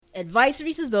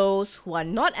Advisory to those who are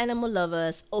not animal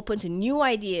lovers, open to new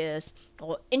ideas,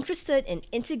 or interested in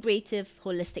integrative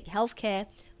holistic healthcare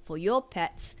for your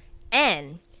pets,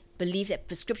 and believe that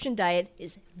prescription diet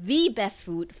is the best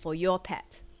food for your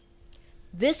pet.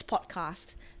 This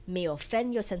podcast may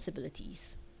offend your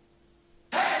sensibilities.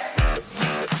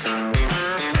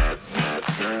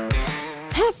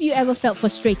 Have you ever felt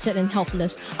frustrated and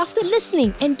helpless after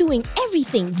listening and doing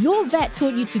everything your vet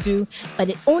told you to do, but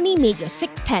it only made your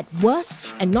sick pet worse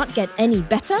and not get any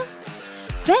better?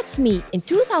 That's me in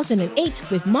 2008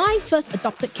 with my first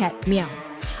adopted cat, Meow.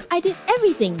 I did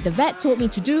everything the vet told me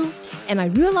to do, and I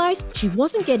realized she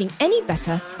wasn't getting any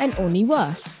better and only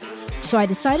worse. So I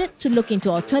decided to look into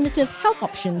alternative health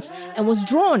options and was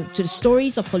drawn to the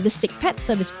stories of holistic pet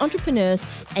service entrepreneurs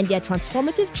and their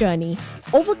transformative journey,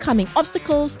 overcoming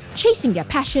obstacles, chasing their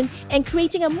passion, and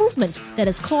creating a movement that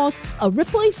has caused a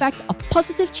ripple effect of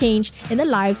positive change in the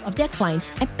lives of their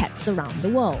clients and pets around the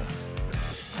world.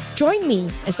 Join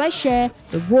me as I share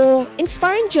the raw,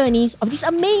 inspiring journeys of these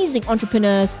amazing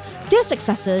entrepreneurs, their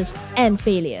successes and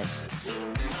failures.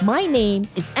 My name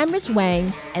is Amris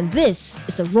Wang, and this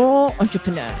is The Raw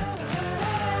Entrepreneur.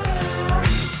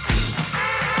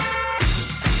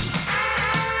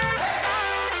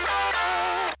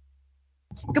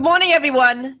 Good morning,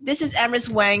 everyone. This is Amris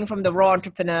Wang from The Raw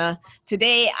Entrepreneur.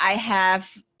 Today, I have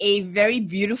a very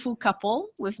beautiful couple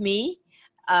with me.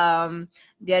 Their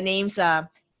names are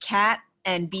Kat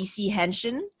and BC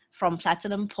Henshin from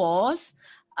Platinum Paws.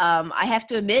 I have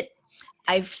to admit,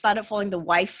 I've started following the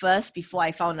wife first before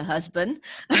I found a husband.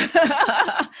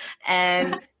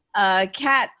 And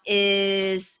Kat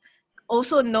is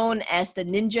also known as the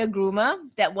Ninja Groomer.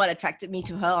 That's what attracted me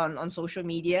to her on social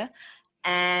media.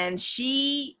 And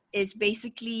she is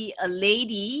basically a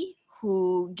lady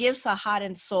who gives her heart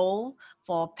and soul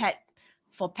for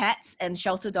pets and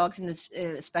shelter dogs,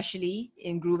 especially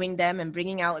in grooming them and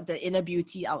bringing out the inner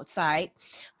beauty outside.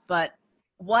 But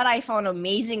what I found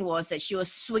amazing was that she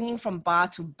was swinging from bar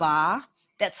to bar.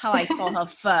 That's how I saw her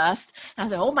first. And I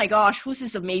was like, oh my gosh, who's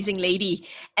this amazing lady?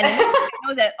 And then I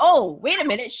know that, oh, wait a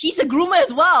minute, she's a groomer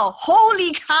as well.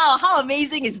 Holy cow, how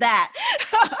amazing is that?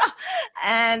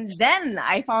 And then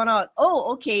I found out,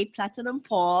 oh, okay, Platinum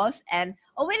Paws. And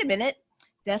oh, wait a minute,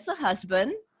 there's a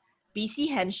husband, BC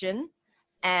Henshin.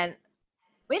 And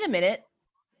wait a minute,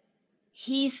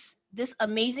 he's this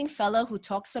amazing fella who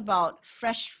talks about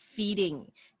fresh feeding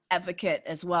advocate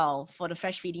as well for the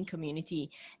fresh feeding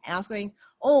community. And I was going,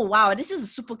 oh wow, this is a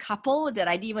super couple that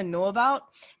I didn't even know about.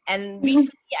 And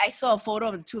recently I saw a photo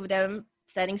of the two of them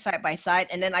standing side by side,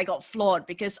 and then I got floored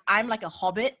because I'm like a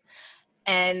hobbit.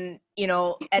 And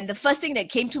and the first thing that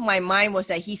came to my mind was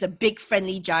that he's a big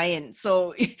friendly giant.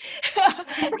 So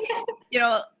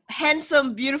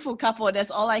handsome, beautiful couple.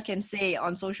 That's all I can say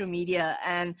on social media.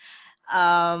 And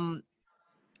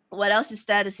what else is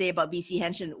there to say about BC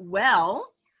Henshin?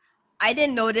 Well, I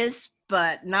didn't know this,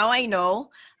 but now I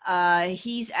know.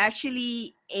 He's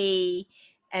actually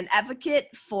an advocate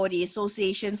for the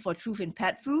Association for Truth in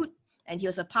Pet Food, and he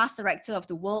was a past director of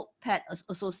the World Pet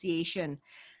Association.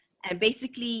 And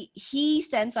basically, he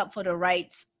stands up for the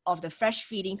rights of the fresh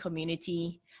feeding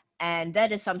community. And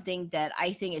that is something that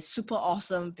I think is super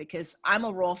awesome because I'm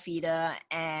a raw feeder,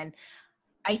 and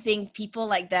I think people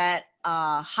like that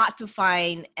are hard to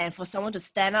find. And for someone to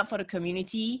stand up for the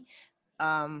community,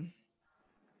 all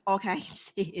I can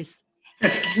say is,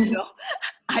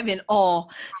 I'm in awe.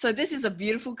 So this is a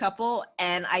beautiful couple.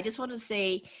 And I just want to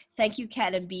say thank you,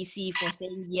 Kat and BC, for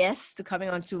saying yes to coming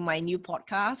onto my new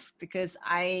podcast, because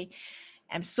I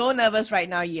am so nervous right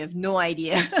now. You have no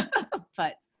idea.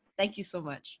 But thank you so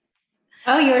much.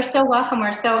 Oh, you're so welcome.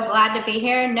 We're so glad to be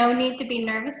here. No need to be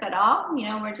nervous at all.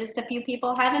 We're just a few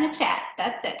people having a chat.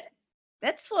 That's it.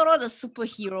 That's what all the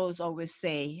superheroes always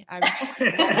say. I'm just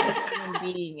a human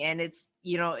being, and it's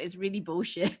really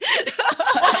bullshit.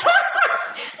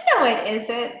 No, it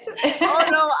isn't. Oh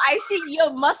no, I see you're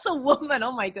a muscle woman.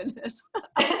 Oh my goodness.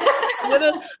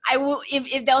 I will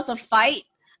if there was a fight,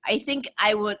 I think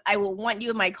I would want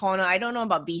you in my corner. I don't know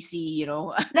about BC,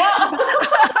 No.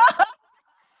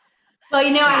 Well,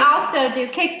 I also do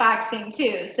kickboxing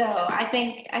too, so I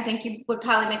think you would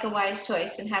probably make a wise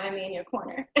choice in having me in your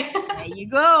corner. There you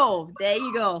go.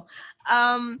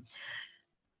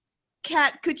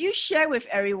 Kat, could you share with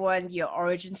everyone your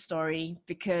origin story?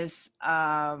 Because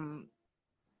I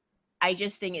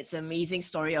just think it's an amazing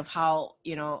story of how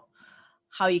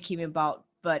you came about.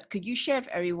 But could you share with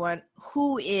everyone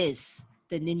who is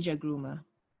the Ninja Groomer?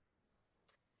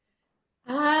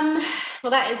 Well,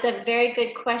 that is a very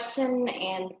good question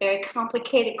and very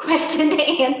complicated question to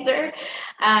answer.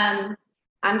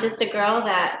 I'm just a girl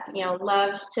that,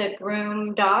 loves to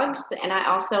groom dogs, and I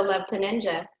also love to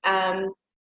ninja.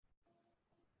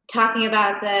 Talking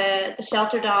about the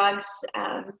shelter dogs,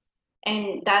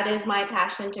 and that is my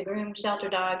passion, to groom shelter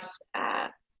dogs.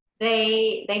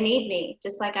 They need me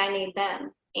just like I need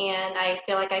them, and I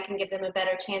feel like I can give them a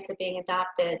better chance of being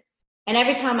adopted. And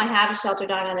every time I have a shelter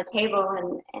dog on the table,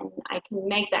 and I can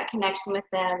make that connection with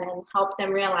them and help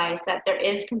them realize that there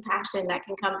is compassion that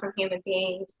can come from human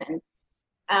beings, and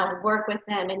work with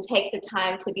them and take the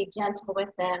time to be gentle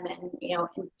with them, and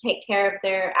and take care of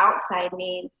their outside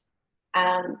needs,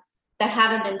 um, that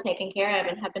haven't been taken care of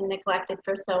and have been neglected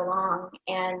for so long.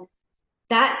 And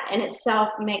that in itself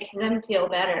makes them feel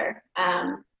better,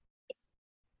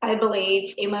 I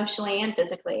believe, emotionally and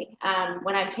physically.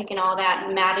 When I've taken all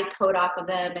that matted coat off of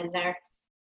them, and they're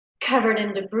covered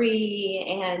in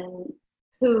debris and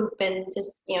poop and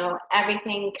just,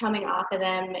 everything coming off of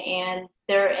them, and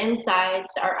their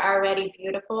insides are already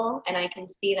beautiful, and I can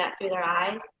see that through their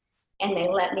eyes, and they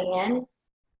let me in.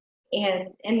 And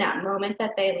in that moment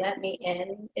that they let me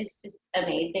in is just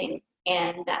amazing.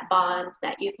 And that bond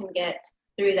that you can get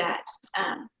through that,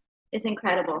 is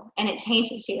incredible. And it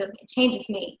changes you, it changes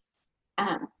me.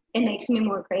 It makes me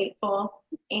more grateful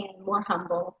and more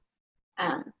humble.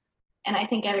 And I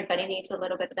think everybody needs a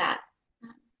little bit of that,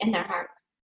 in their hearts,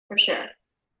 for sure.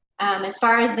 As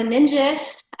far as the ninja,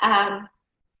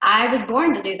 I was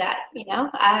born to do that.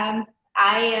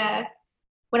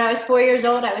 When I was 4 years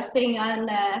old, I was sitting on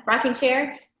the rocking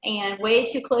chair and way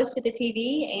too close to the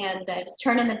TV, and I was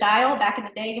turning the dial. Back in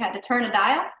the day, you had to turn a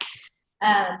dial.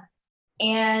 Um,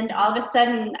 and all of a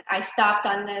sudden, I stopped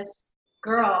on this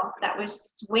girl that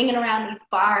was swinging around these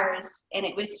bars, and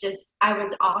it was just, I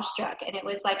was awestruck, and it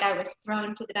was like I was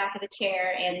thrown to the back of the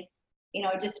chair, and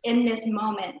just in this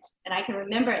moment, and I can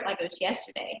remember it like it was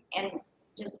yesterday, and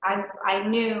just I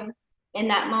knew in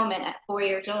that moment at 4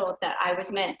 years old that I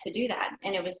was meant to do that,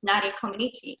 and it was Nadia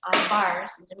Comaneci on the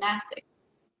bars and gymnastics.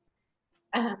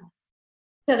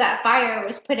 So that fire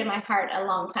was put in my heart a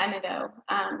long time ago.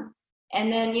 And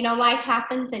then, life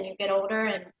happens, and you get older,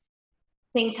 and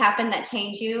things happen that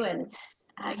change you, and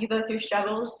you go through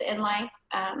struggles in life.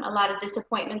 A lot of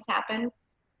disappointments happen.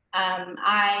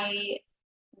 I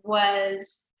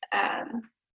was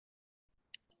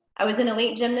an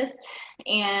elite gymnast,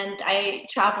 and I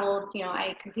traveled,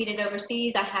 I competed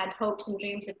overseas. I had hopes and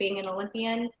dreams of being an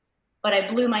Olympian, but I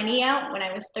blew my knee out when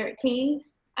I was 13,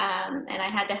 and I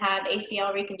had to have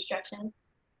ACL reconstruction.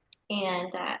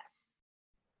 And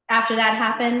after that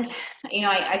happened,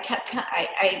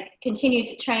 I continued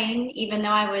to train, even though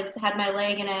I had my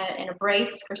leg in a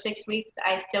brace for 6 weeks.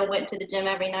 I still went to the gym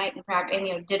every night and practiced,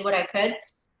 and did what I could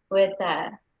with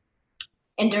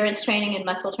endurance training and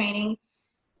muscle training.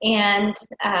 And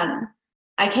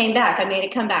I came back. I made a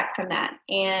comeback from that.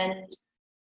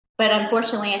 But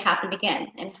unfortunately, it happened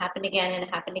again, and it happened again, and it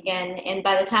happened again. And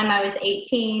by the time I was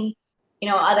 18,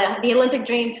 the Olympic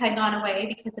dreams had gone away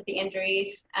because of the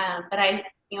injuries. But I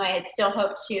had still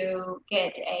hoped to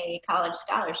get a college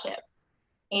scholarship.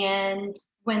 And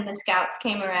when the scouts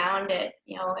came around, it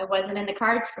wasn't in the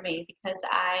cards for me, because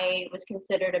I was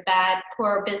considered a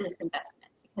poor business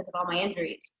investment because of all my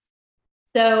injuries.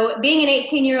 So being an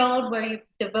 18-year-old where you've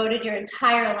devoted your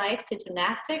entire life to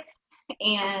gymnastics,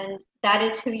 and that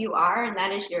is who you are, and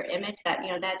that is your image,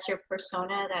 that's your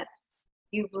persona, that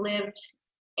you've lived,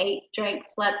 ate, drank,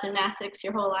 slept gymnastics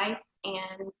your whole life,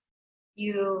 and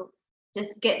you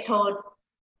just get told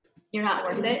you're not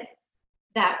worth it.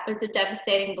 That was a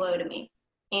devastating blow to me.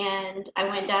 And I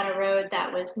went down a road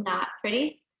that was not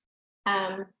pretty.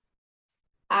 I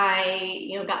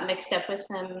got mixed up with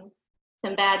some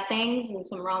bad things and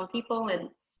some wrong people, and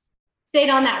stayed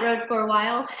on that road for a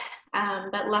while.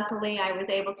 But luckily I was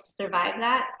able to survive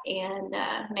that and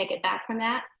make it back from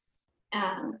that.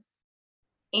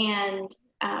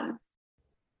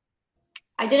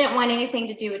 I didn't want anything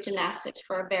to do with gymnastics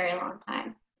for a very long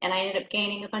time. And I ended up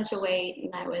gaining a bunch of weight,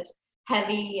 and I was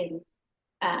heavy,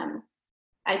 and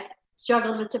I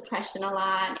struggled with depression a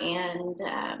lot, and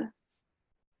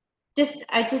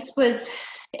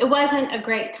it wasn't a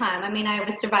great time. I mean, I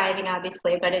was surviving,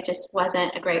 obviously, but it just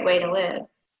wasn't a great way to live.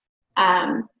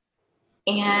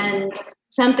 And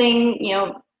something,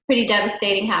 pretty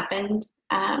devastating happened.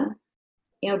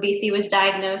 BC was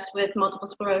diagnosed with multiple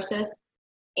sclerosis,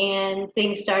 and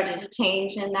things started to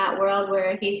change in that world,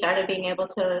 where he started being able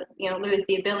to, lose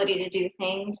the ability to do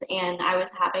things. And I was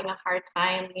having a hard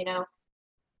time,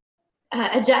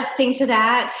 adjusting to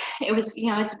that. It was,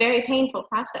 it's a very painful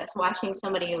process watching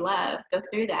somebody you love go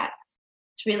through that.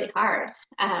 It's really hard.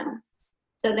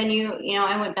 So then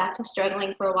I went back to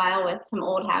struggling for a while with some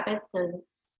old habits, and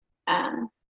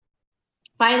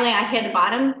finally I hit a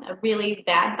bottom, a really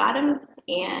bad bottom,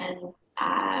 and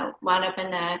wound up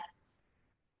in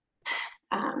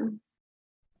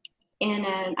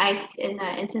an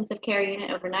intensive care unit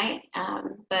overnight.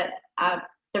 But I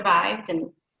survived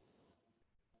and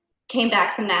came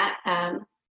back from that.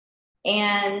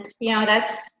 And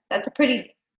that's a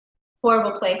pretty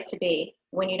horrible place to be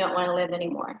when you don't want to live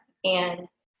anymore. And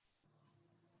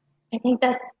I think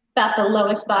that's about the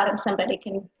lowest bottom somebody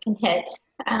can hit.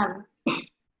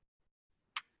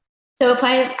 So if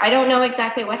I don't know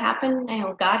exactly what happened. I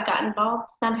know God got involved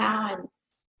somehow and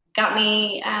got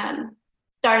me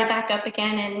started back up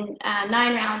again. And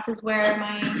 9 rounds is where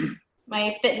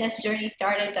my fitness journey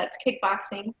started. That's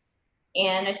kickboxing.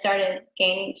 And I started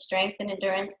gaining strength and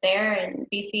endurance there. And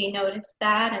BC noticed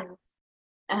that and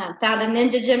found a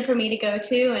ninja gym for me to go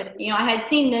to. And, I had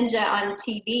seen ninja on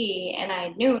TV and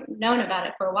I known about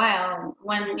it for a while. And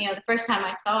when, the first time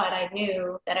I saw it, I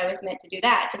knew that I was meant to do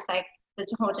that, just like the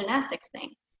whole gymnastics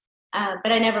thing.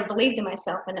 But I never believed in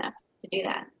myself enough to do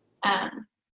that.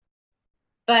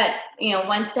 But,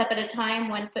 one step at a time,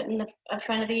 one foot in the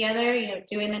front of the other,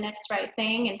 doing the next right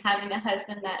thing and having a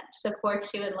husband that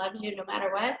supports you and loves you no matter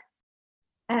what.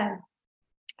 I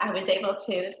was able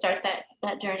to start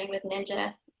that journey with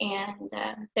ninja. And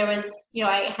there was,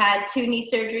 I had 2 knee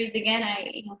surgeries again.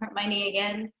 I hurt my knee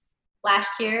again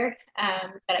last year,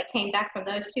 but I came back from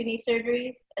those 2 knee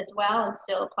surgeries as well and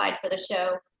still applied for the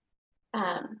show.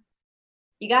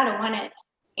 You got to want it,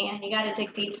 and you got to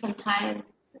dig deep sometimes,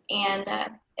 and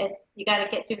you got to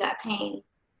get through that pain.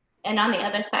 And on the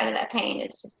other side of that pain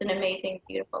is just an amazing,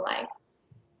 beautiful life.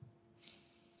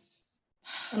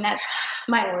 And that's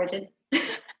my origin.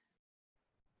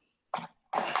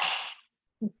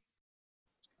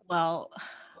 Well,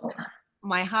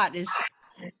 my heart is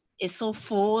so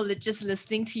full just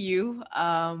listening to you.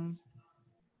 I've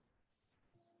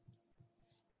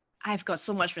got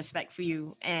so much respect for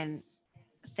you, and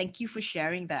thank you for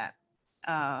sharing that.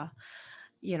 I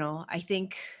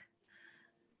think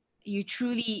you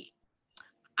truly,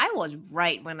 I was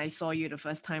right when I saw you the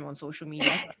first time on social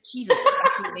media. I thought, she's a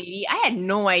special lady. I had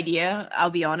no idea,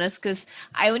 I'll be honest, because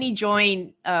I only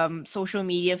joined social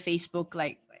media, Facebook,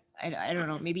 like, I don't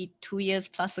know, maybe 2 years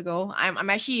plus ago. I'm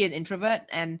actually an introvert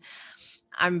and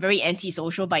I'm very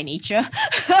antisocial by nature.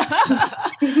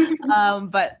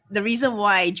 But the reason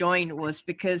why I joined was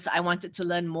because I wanted to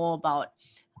learn more about,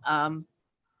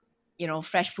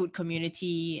 fresh food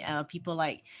community, people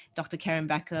like Dr. Karen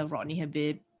Becker, Rodney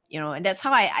Habib, and that's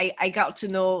how I got to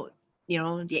know,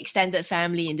 the extended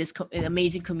family in this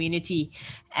amazing community.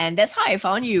 And that's how I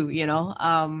found you,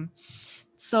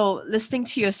 so listening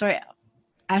to your story,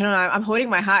 I don't know, I'm holding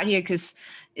my heart here because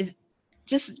it's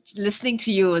just listening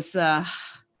to you is, yeah,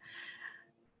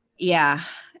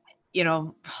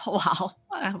 wow,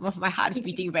 my heart is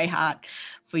beating very hard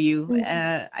for you.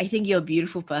 I think you're a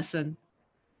beautiful person.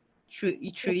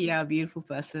 You truly are a beautiful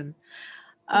person.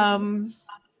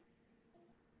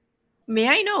 May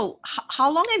I know,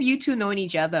 how long have you two known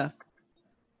each other?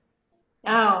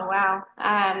 Oh, wow.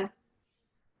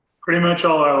 Pretty much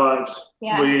all our lives.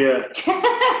 Yeah.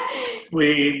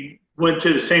 We went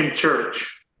to the same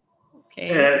church. Okay.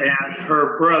 And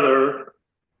her brother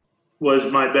was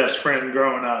my best friend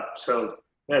growing up. So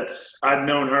I've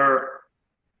known her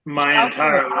my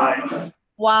entire life.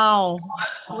 Wow.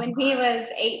 When he was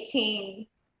 18,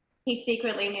 he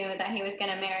secretly knew that he was going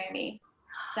to marry me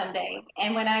someday.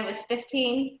 And when I was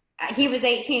 15, he was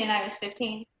 18 and I was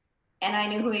 15. And I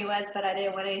knew who he was, but I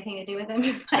didn't want anything to do with him.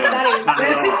 I thought he was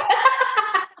gross.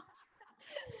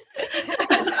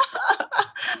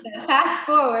 Fast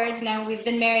forward, now we've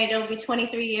been married, it'll be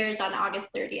 23 years on August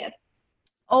 30th.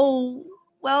 Oh,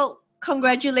 well,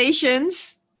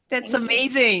 congratulations. That's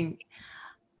amazing.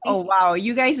 Oh, wow.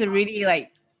 You guys are really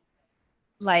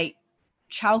like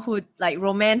childhood, like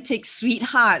romantic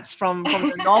sweethearts from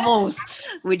the novels,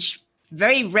 which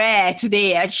very rare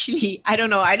today, actually. I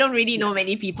don't know. I don't really know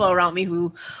many people around me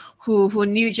who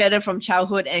knew each other from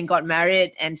childhood and got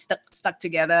married and stuck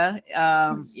together.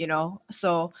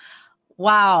 So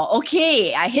wow.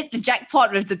 Okay. I hit the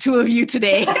jackpot with the 2 of you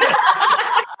today.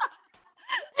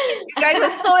 You guys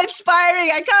are so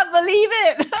inspiring. I can't believe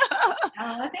it.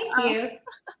 Oh, thank you.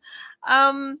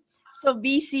 So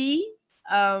BC,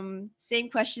 same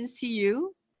questions to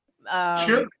you.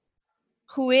 Sure.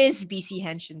 Who is BC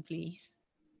Henshin, please?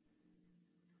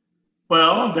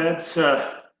 Well, that's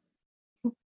a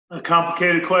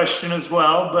complicated question as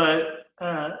well, but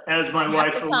as my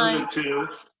wife alluded to,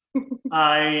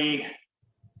 I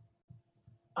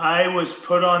was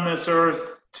put on this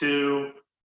earth to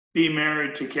be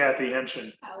married to Kathy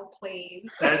Henshin. Oh, please.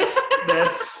 That's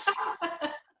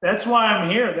that's why I'm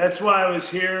here. That's why I was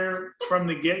here from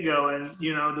the get-go. And,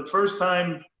 the first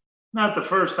time, not the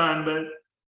first time, but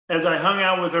as I hung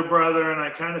out with her brother and I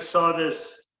kind of saw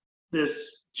this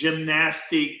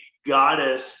gymnastic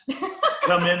goddess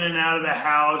come in and out of the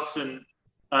house. And,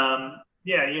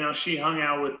 she hung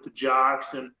out with the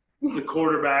jocks and the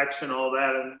quarterbacks and all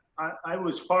that. And I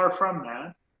was far from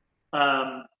that.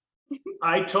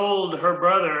 I told her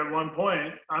brother at one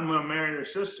point, I'm going to marry her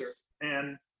sister.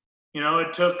 And,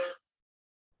 it took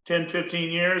 10,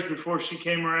 15 years before she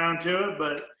came around to it,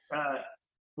 but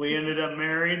we ended up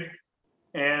married.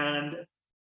 And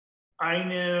I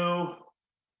knew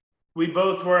we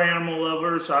both were animal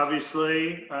lovers,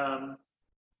 obviously.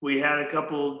 We had a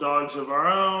couple of dogs of our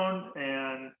own,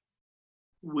 and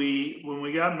when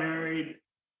we got married,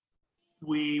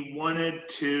 we wanted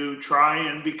to try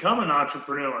and become an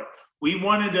entrepreneur. We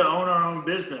wanted to own our own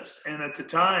business. And at the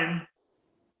time,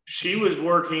 she was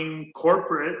working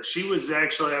corporate. She was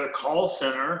actually at a call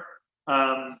center,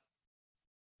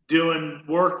 doing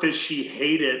work that she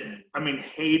hated. I mean,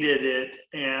 hated it.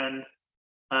 And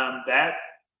that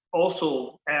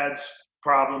also adds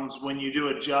problems when you do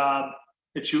a job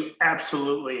that you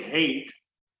absolutely hate,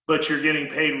 but you're getting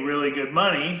paid really good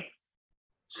money.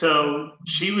 So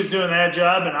she was doing that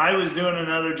job and I was doing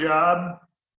another job,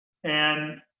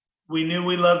 and we knew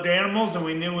we loved animals and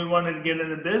we knew we wanted to get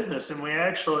into business, and we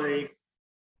actually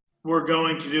were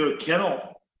going to do a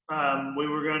kennel. We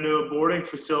were going to do a boarding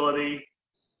facility,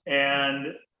 and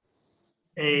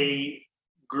a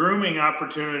grooming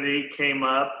opportunity came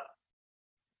up.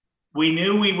 We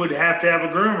knew we would have to have a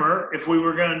groomer if we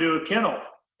were going to do a kennel.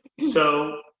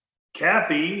 So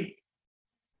Kathy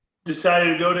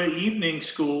decided to go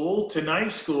to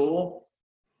night school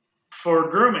for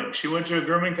grooming. She went to a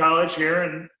grooming college here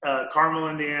in Carmel,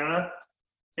 Indiana,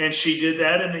 and she did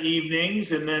that in the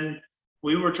evenings. And then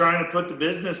we were trying to put the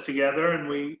business together, and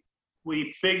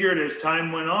we figured as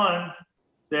time went on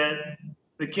that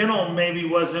the kennel maybe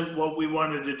wasn't what we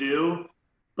wanted to do,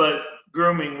 but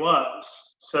grooming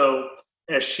was. So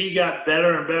as she got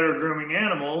better and better grooming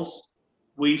animals,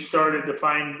 we started to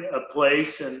find a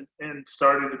place and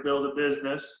started to build a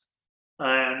business.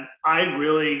 And I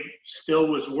really still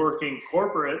was working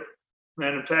corporate.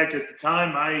 And in fact, at the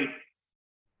time,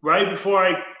 right before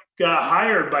I got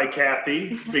hired by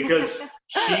Kathy, because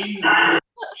she started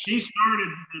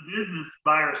the business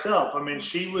by herself. I mean,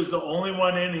 she was the only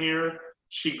one in here.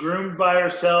 She groomed by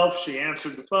herself. She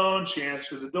answered the phone. She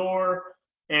answered the door.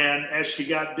 And as she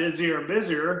got busier and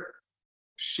busier,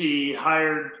 she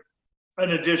hired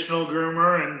an additional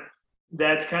groomer. And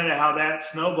that's kind of how that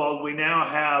snowballed. We now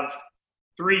have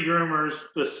 3 groomers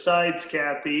besides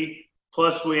Kathy,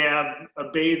 plus we have a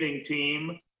bathing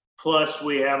team, plus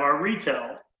we have our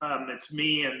retail. It's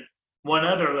me and one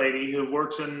other lady who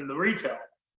works in the retail.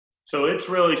 So it's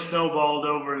really snowballed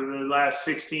over the last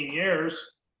 16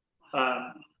 years.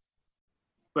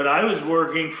 But I was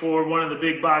working for one of the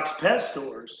big box pet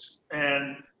stores,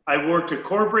 and I worked a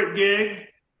corporate gig,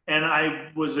 and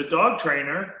I was a dog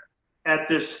trainer at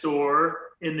this store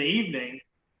in the evening.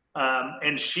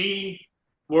 And she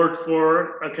worked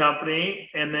for a company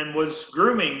and then was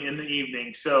grooming in the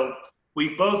evening. So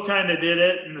we both kind of did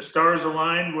it, and the stars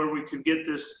aligned where we could get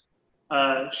this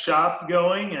shop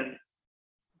going. And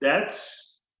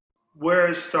that's where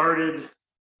it started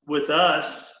with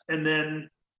us. And then,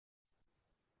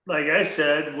 like I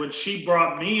said, when she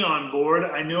brought me on board,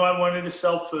 I knew I wanted to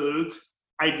sell foods.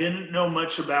 I didn't know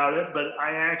much about it, but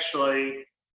I actually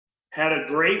had a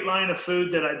great line of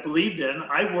food that I believed in.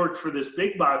 I worked for this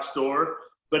big box store,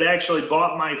 but actually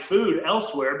bought my food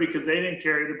elsewhere because they didn't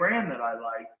carry the brand that I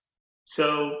liked.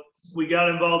 So we got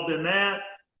involved in that.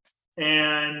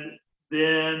 And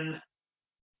then,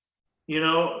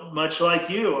 much like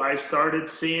you, I started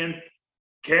seeing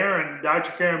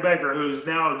Dr. Karen Becker, who's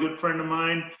now a good friend of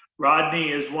mine. Rodney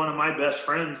is one of my best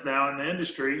friends now in the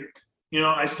industry.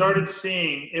 I started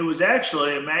seeing, it was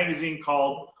actually a magazine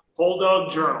called Whole Dog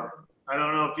Journal. I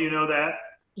don't know if you know that.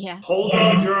 Yeah. Whole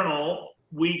Dog Journal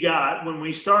we got when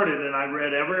we started, and I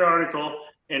read every article,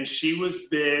 and she was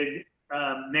big.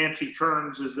 Nancy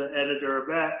Kearns is the editor of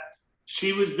that.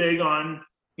 She was big on,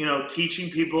 teaching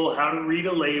people how to read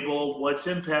a label, what's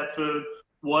in pet food,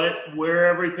 where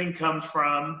everything comes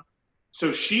from.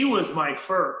 So she was my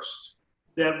first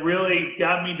that really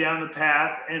got me down the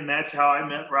path, and that's how I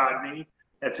met Rodney.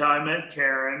 That's how I met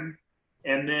Karen.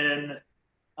 And then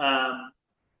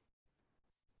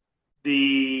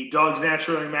the Dogs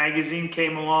Naturally magazine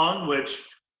came along, which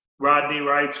Rodney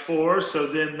writes for. So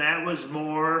then that was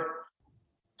more.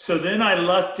 So then I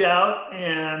lucked out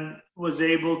and was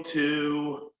able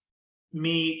to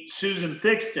meet Susan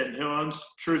Thixton, who owns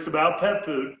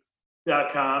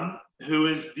truthaboutpetfood.com, who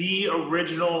is the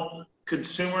original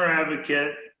consumer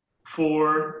advocate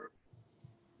for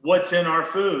what's in our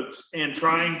foods and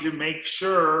trying to make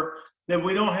sure that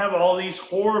we don't have all these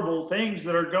horrible things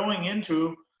that are going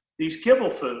into these kibble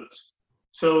foods.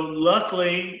 So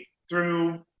luckily,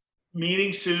 through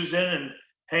meeting Susan and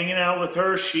hanging out with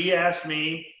her, she asked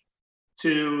me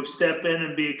to step in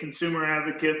and be a consumer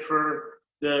advocate for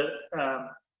the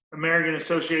American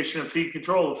Association of Feed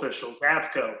Control Officials,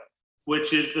 AFCO,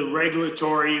 which is the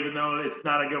regulatory, even though it's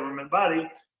not a government body,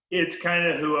 it's kind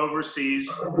of who oversees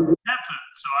pet food.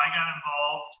 So I got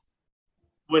involved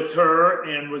with her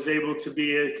and was able to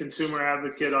be a consumer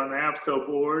advocate on the AFCO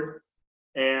board.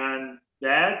 And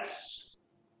that's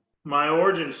my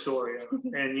origin story.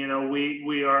 And, you know,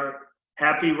 we are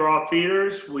happy raw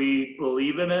feeders. We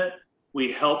believe in it.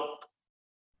 We help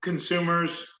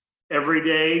consumers every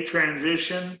day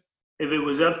transition. If it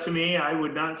was up to me, I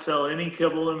would not sell any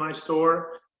kibble in my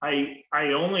store. I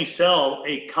only sell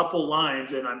a couple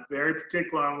lines, and I'm very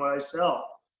particular on what I sell.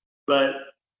 But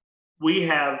we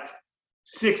have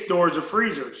 6 doors of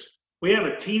freezers. We have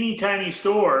a teeny tiny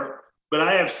store, but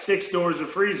I have 6 doors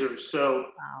of freezers. So,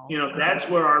 Wow. you know, that's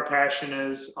where our passion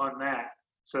is on that.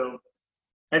 So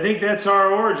I think that's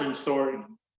our origin story.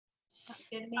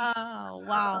 Oh,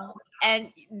 wow.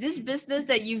 And this business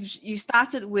that you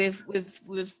started with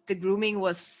the grooming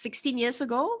was 16 years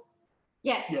ago?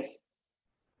 Yes. Yes.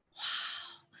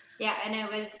 Yeah, and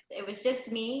it was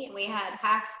just me. We had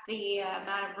half the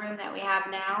amount of room that we have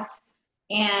now.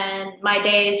 And my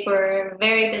days were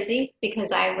very busy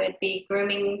because I would be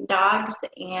grooming dogs,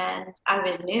 and I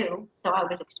was new, so I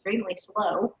was extremely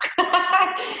slow.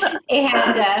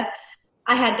 And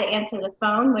I had to answer the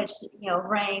phone, which, you know,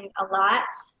 rang a lot,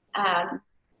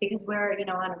 because we're, you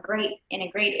know, in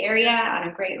a great area, on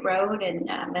a great road, and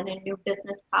then a new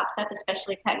business pops up,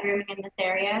 especially pet grooming in this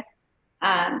area.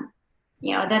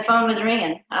 You know, the phone was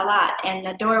ringing a lot, and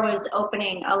the door was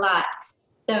opening a lot.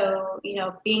 So, you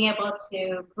know, being able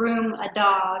to groom a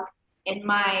dog in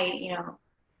my, you know,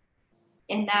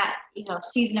 in that, you know,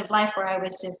 season of life where I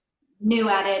was just new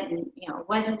at it and, you know,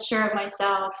 wasn't sure of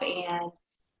myself and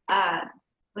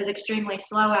was extremely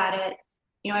slow at it,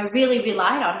 you know, I really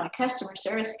relied on my customer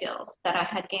service skills that I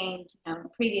had gained, you know, in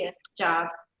previous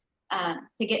jobs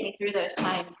to get me through those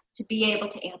times, to be able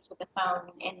to answer the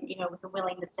phone and, you know, with a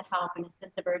willingness to help and a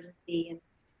sense of urgency, and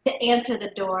to answer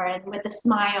the door and with a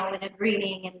smile and a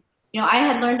greeting. And, you know, I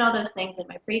had learned all those things in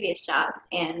my previous jobs,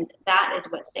 and that is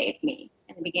what saved me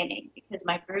in the beginning, because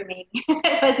my grooming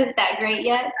wasn't that great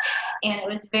yet, and it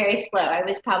was very slow. I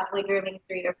was probably grooming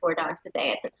 3 or 4 dogs a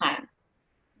day at the time,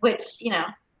 which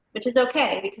is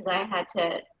okay, because I had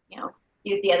to, you know,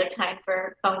 use the other time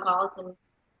for phone calls and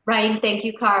writing thank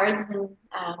you cards and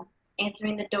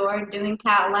answering the door and doing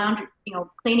cat laundry, you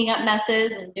know, cleaning up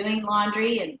messes and doing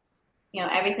laundry, and, you know,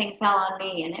 everything fell on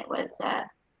me, and it was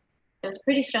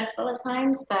pretty stressful at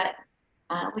times, but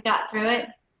we got through it.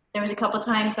 There was a couple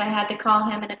times I had to call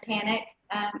him in a panic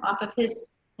off of his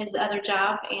other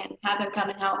job and have him come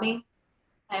and help me.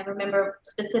 I remember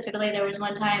specifically there was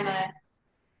one time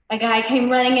a guy came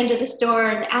running into the store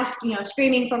and asked, you know,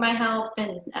 screaming for my help,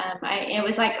 and it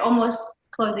was like almost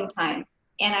closing time,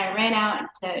 and I ran out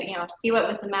to, you know, see what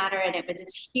was the matter, and it was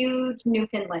this huge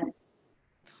Newfoundland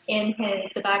in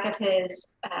the back of his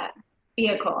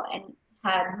vehicle, and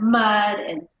had mud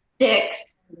and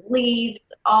sticks and leaves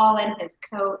all in his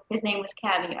coat. His name was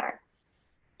Caviar,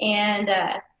 and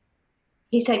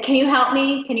he said, "Can you help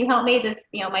me? Can you help me? This,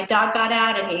 you know, my dog got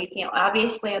out, and he's, you know,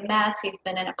 obviously a mess. He's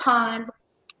been in a pond."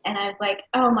 And I was like,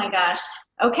 "Oh my gosh,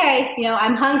 okay." You know,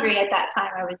 I'm hungry at that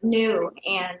time. I was new,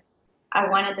 and I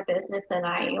wanted the business, and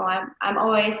you know,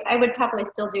 I would probably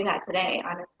still do that today,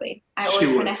 honestly. I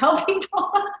always want to help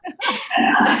people.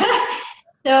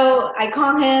 So I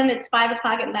call him. It's 5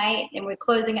 o'clock at night, and we're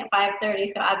closing at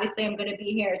 5:30. So obviously, I'm going to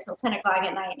be here till 10 o'clock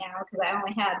at night now, because I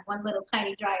only had one little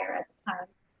tiny dryer at the time.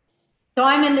 So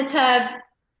I'm in the tub,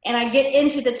 and I get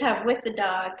into the tub with the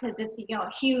dog, because it's, you know,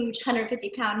 a huge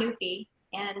 150-pound Newfie,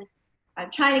 and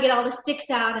I'm trying to get all the sticks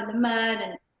out and the mud.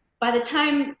 And by the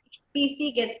time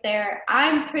BC gets there,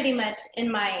 I'm pretty much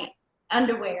in my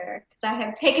underwear, because I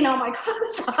have taken all my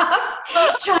clothes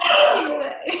off,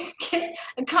 trying to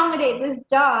accommodate this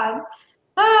dog.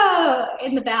 Oh,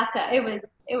 in the bathtub.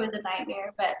 It was a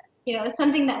nightmare, but, you know, it's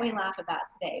something that we laugh about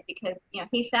today, because, you know,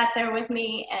 he sat there with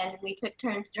me, and we took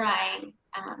turns drying,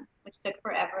 which took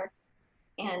forever,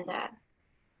 and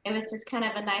it was just kind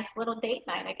of a nice little date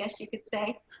night, I guess you could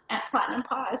say, at Platinum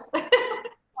Paws.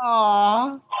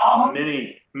 Aww.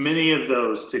 Many of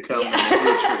those to come in the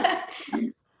Yeah.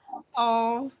 future.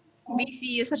 Oh,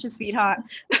 BC is such a sweetheart.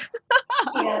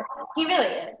 Yes, he really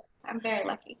is. I'm very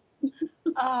lucky.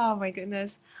 Oh my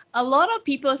goodness. A lot of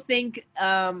people think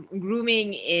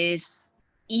grooming is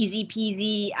easy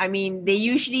peasy. I mean, they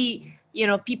usually,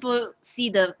 people see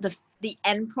the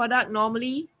end product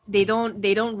normally. They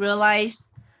don't realize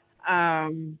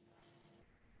um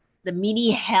the mini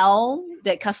hell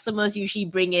that customers usually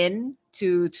bring in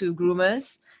to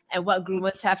groomers and what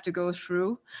groomers have to go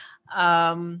through.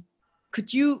 Um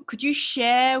could you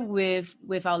share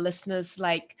with our listeners,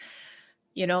 like,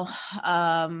 you know,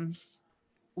 um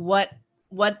what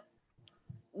what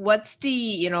what's the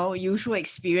usual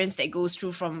experience that goes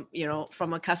through from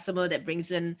a customer that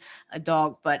brings in a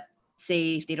dog, but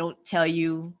say if they don't tell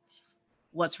you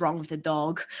what's wrong with the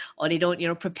dog, or they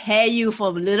don't prepare you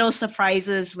for little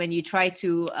surprises when you try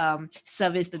to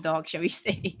service the dog, shall we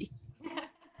say?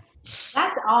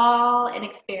 That's all an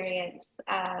experience.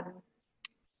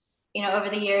 Over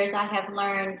the years, I have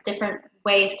learned different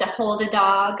ways to hold a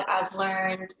dog. I've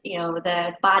learned,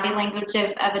 the body language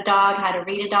of a dog, how to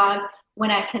read a dog, when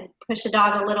I can push a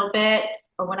dog a little bit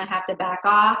or when I have to back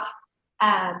off.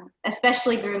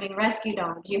 Especially grooming rescue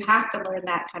dogs, you have to learn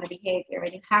that kind of behavior,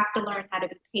 and you have to learn how to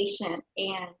be patient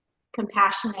and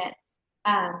compassionate,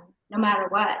 no matter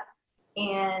what.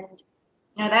 And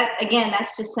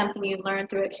that's just something you learn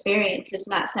through experience. It's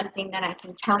not something that I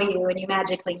can tell you and you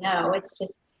magically know.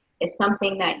 It's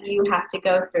something that you have to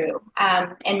go through.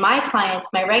 And my clients,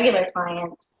 my regular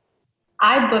clients,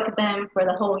 I book them for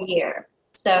the whole year.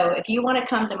 So if you want to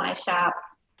come to my shop,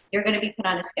 you're going to be put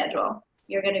on a schedule.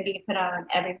 You're going to be put on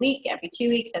every week, every 2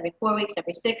 weeks, every 4 weeks,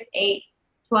 every 6, 8,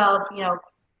 12.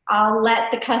 I'll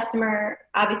let the customer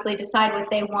obviously decide what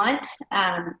they want.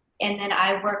 And then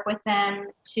I work with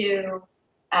them to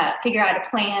figure out a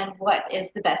plan, what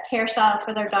is the best hairstyle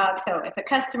for their dog. So if a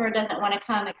customer doesn't want to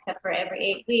come except for every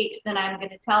 8 weeks, then I'm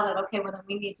going to tell them, okay, well, then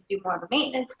we need to do more of a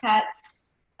maintenance cut.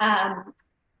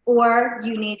 Or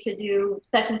you need to do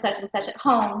such and such and such at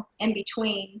home in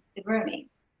between the grooming.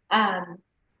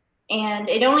 And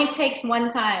it only takes one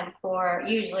time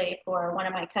usually for one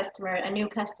of my a new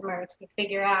customer, to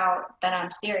figure out that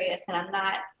I'm serious and I'm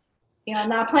not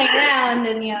playing around.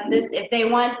 And if they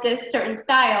want this certain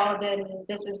style, then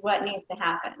this is what needs to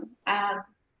happen.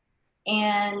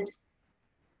 And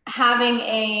having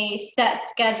a set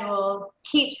schedule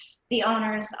keeps the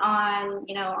owners on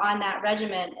that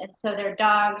regimen, and so their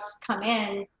dogs come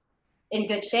in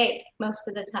good shape most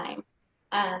of the time.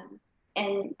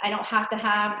 And I don't have to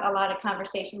have a lot of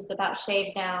conversations about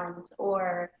shave downs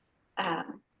or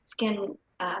skin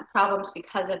problems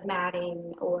because of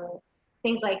matting or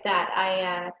things like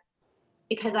that.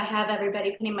 Because I have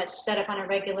everybody pretty much set up on a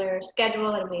regular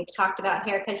schedule, and we've talked about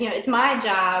hair, because it's my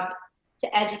job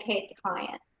to educate the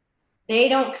client. They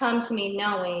don't come to me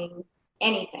knowing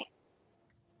anything.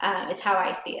 It's how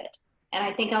I see it. And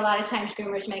I think a lot of times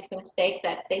groomers make the mistake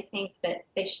that they think that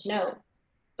they should know,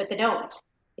 but they don't.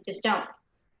 They just don't.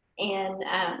 And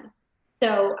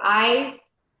so I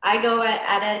go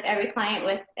at every client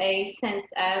with a sense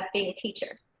of being a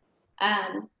teacher.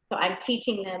 So I'm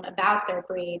teaching them about their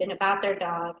breed and about their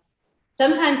dog.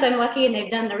 Sometimes I'm lucky and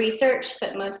they've done the research,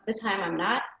 but most of the time I'm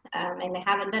not, and they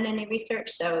haven't done any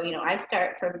research. So, I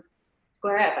start from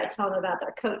square up. I tell them about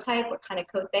their coat type, what kind of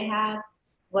coat they have,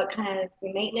 what kind of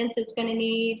maintenance it's going to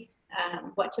need,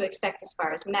 what to expect as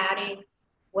far as matting,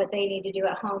 what they need to do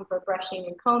at home for brushing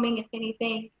and combing, if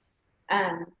anything.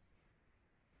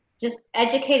 Just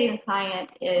educating the client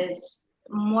is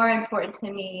more important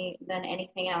to me than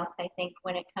anything else, I think,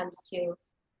 when it comes to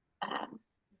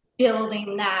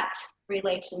building that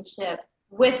relationship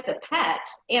with the pet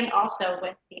and also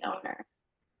with the owner,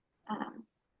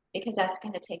 because that's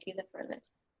going to take you the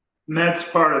furthest. And that's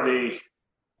part of the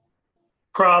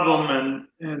problem.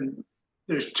 And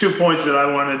there's 2 points that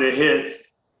I wanted to hit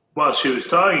while she was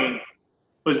talking.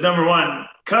 Was number one,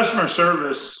 customer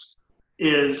service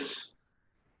is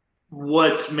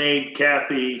what's made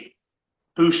Kathy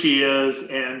who she is,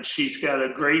 and she's got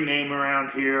a great name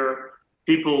around here.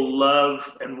 People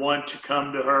love and want to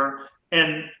come to her.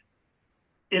 And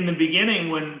in the beginning,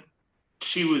 when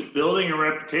she was building a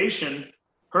reputation,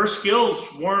 her skills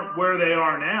weren't where they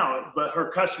are now, but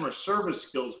her customer service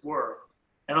skills were.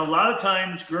 And a lot of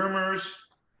times groomers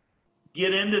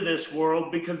get into this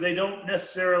world because they don't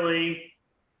necessarily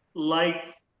like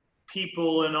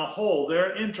people in a whole.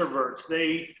 They're introverts.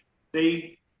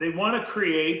 They want to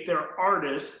create, they're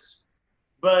artists,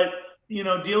 but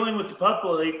dealing with the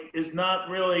public is not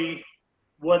really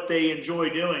what they enjoy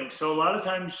doing. So a lot of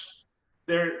times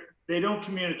they don't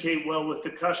communicate well with the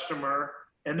customer,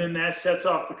 and then that sets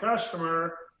off the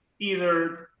customer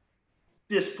either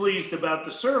displeased about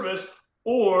the service,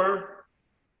 or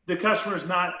the customer's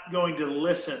not going to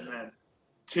listen then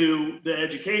to the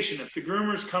education. If the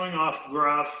groomer's coming off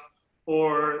gruff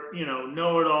or,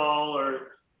 know-it-all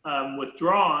or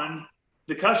withdrawn,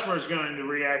 the customer is going to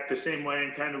react the same way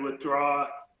and kind of withdraw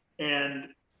and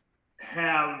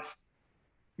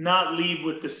not leave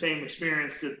with the same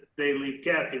experience that they leave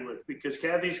Kathy with, because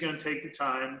Kathy's going to take the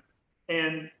time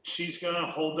and she's going to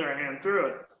hold their hand through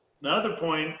it. The other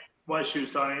point, while she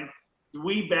was talking,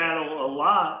 we battle a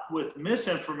lot with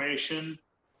misinformation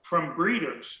from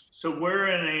breeders. So we're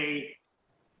in a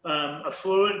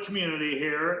affluent community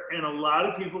here, and a lot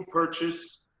of people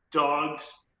purchase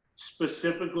dogs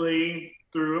specifically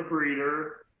through a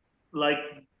breeder, like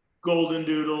golden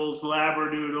doodles,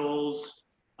 labradoodles.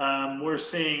 We're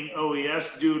seeing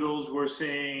OES doodles. We're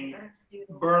seeing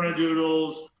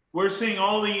Bernedoodles. We're seeing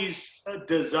all these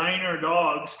designer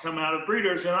dogs come out of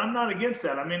breeders, and I'm not against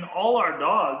that. I mean, all our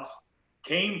dogs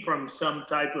came from some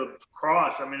type of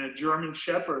cross. I mean, a German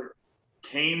Shepherd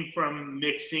came from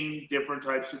mixing different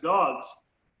types of dogs.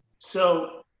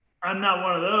 So I'm not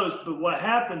one of those, but what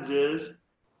happens is,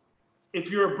 if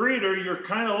you're a breeder, you're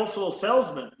kind of also a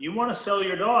salesman. You want to sell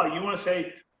your dog. You want to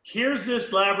say, here's this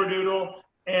Labradoodle,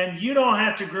 and you don't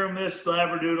have to groom this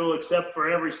Labradoodle except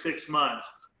for every 6 months.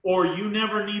 Or you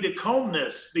never need to comb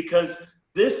this because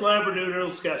this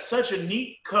Labradoodle's got such a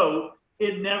neat coat,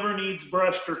 it never needs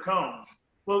brushed or combed.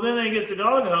 Well, then they get the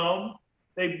dog home,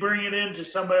 they bring it in to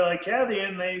somebody like Kathy,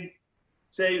 and they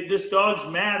say, this dog's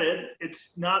matted,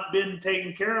 it's not been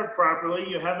taken care of properly,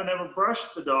 you haven't ever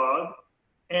brushed the dog.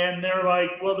 And they're like,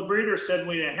 well, the breeder said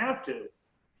we didn't have to.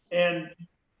 And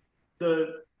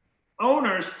the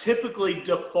owners typically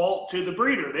default to the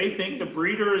breeder. They think the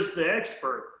breeder is the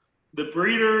expert. The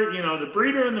breeder, the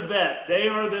breeder and the vet, they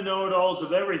are the know-it-alls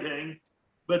of everything.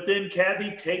 But then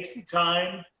Kathy takes the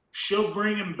time, she'll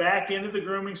bring him back into the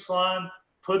grooming salon,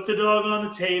 put the dog on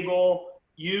the table,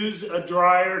 use a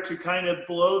dryer to kind of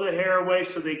blow the hair away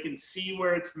so they can see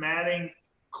where it's matting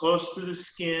close to the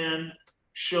skin.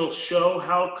 She'll show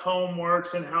how comb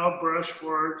works and how brush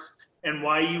works and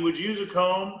why you would use a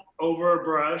comb over a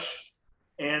brush.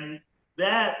 And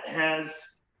that has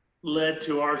led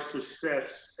to our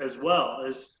success as well,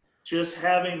 as just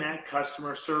having that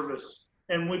customer service.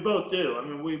 And we both do. I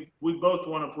mean, we both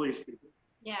want to please people.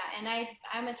 Yeah, and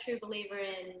I'm a true believer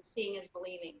in seeing is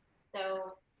believing.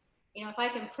 So, if I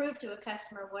can prove to a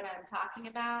customer what I'm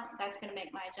talking about, that's going to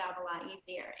make my job a lot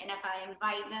easier. And if I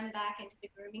invite them back into the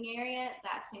grooming area,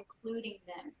 that's including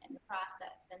them in the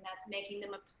process, and that's making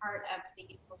them a part of the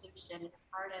solution, a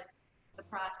part of the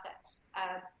process.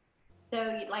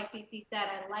 So like BC said,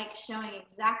 I like showing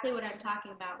exactly what I'm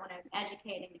talking about when I'm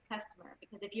educating the customer,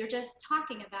 because if you're just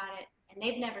talking about it and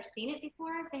they've never seen it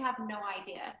before, they have no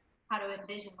idea how to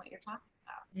envision what you're talking about.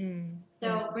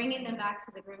 So bringing them back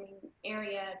to the grooming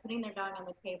area, putting their dog on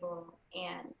the table,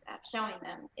 and showing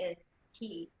them is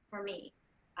key for me.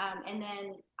 And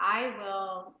then I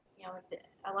will,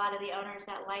 a lot of the owners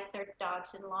that like their dogs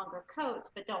in longer coats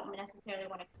but don't necessarily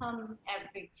want to come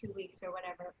every 2 weeks or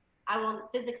whatever, I will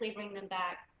physically bring them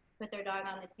back, put their dog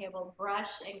on the table,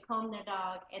 brush and comb their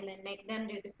dog, and then make them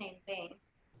do the same thing,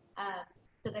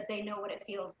 so that they know what it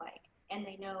feels like and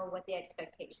they know what the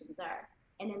expectations are.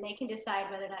 And then they can decide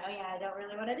whether or not, oh yeah, I don't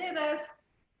really want to do this,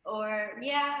 or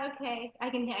yeah, okay, I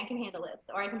can handle this,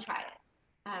 or I can try it.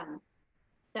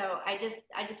 So I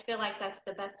just feel like that's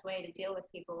the best way to deal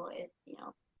with people. Is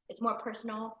it's more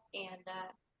personal, and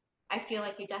I feel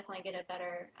like you definitely get a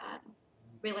better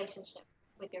relationship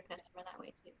with your customer that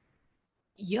way too.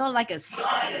 You're like a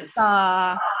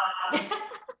star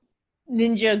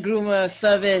ninja groomer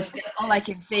service. That's all I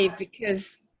can say,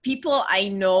 because people I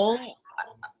know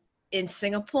in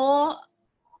Singapore,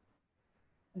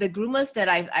 the groomers that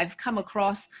I've come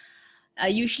across are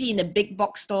usually in the big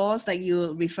box stores like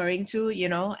you're referring to,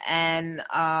 and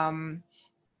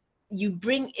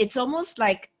it's almost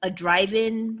like a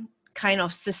drive-in kind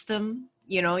of system.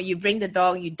 You bring the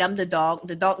dog, you dump the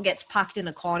dog gets parked in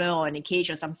a corner or in a cage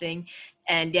or something,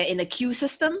 and they're in a queue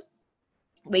system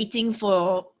waiting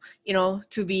for,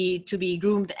 to be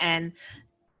groomed, and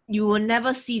you will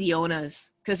never see the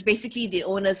owners, because basically the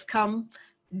owners come,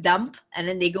 dump, and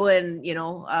then they go and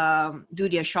do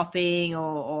their shopping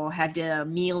or have their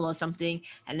meal or something,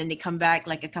 and then they come back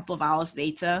like a couple of hours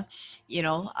later,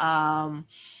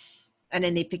 and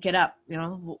then they pick it up,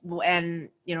 and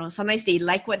sometimes they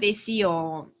like what they see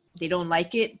or they don't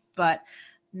like it, but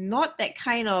not that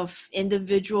kind of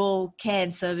individual care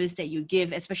and service that you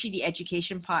give, especially the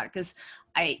education part. Because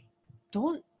I've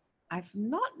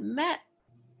not met,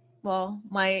 well,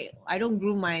 I don't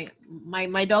groom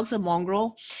my dog's a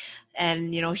mongrel,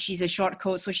 and she's a short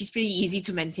coat, so she's pretty easy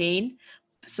to maintain.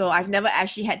 So I've never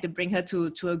actually had to bring her to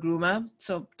a groomer,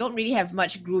 so don't really have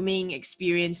much grooming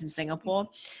experience in Singapore.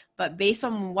 But based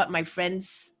on what my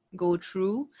friends go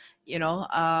through,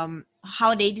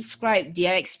 how they describe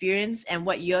their experience and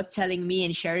what you're telling me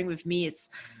and sharing with me, it's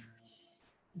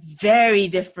very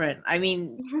different. I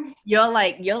mean, you're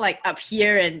like up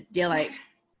here and they're like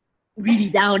really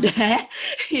down there,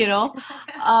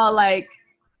 like,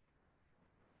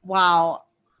 wow.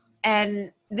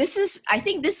 And I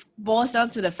think this boils down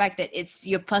to the fact that it's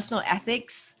your personal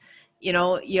ethics,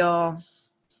 your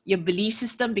belief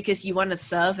system, because you want to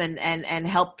serve and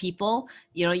help people.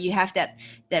 You have that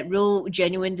real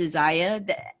genuine desire,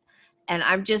 and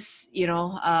I'm just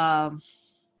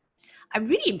I'm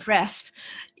really impressed,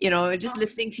 just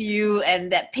listening to you,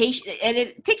 and that patience. And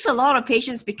it takes a lot of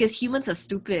patience, because humans are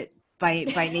stupid by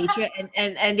nature,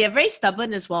 and they're very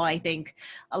stubborn as well. I think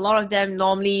a lot of them,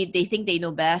 normally they think they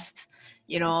know best,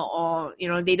 or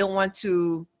they don't want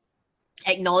to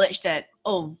acknowledge that,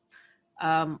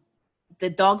 the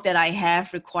dog that I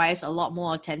have requires a lot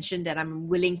more attention than I'm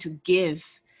willing to give,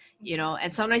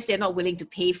 and sometimes they're not willing to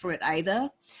pay for it either.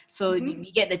 So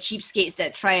you get the cheapskates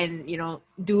that try and,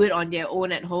 do it on their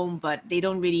own at home, but they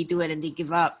don't really do it and they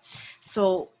give up.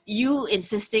 So you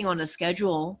insisting on a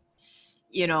schedule,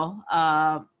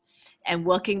 and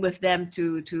working with them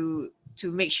to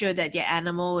make sure that their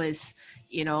animal is,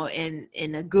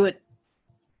 in a good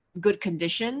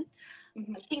condition.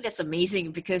 I think that's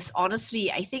amazing, because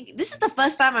honestly, I think this is the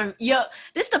first time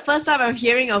I'm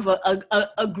hearing of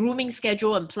a grooming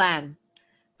schedule and plan.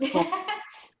 Well,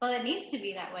 it needs to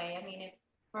be that way. I mean,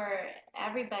 for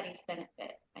everybody's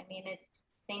benefit. I mean,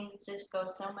 things just go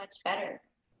so much better.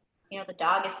 The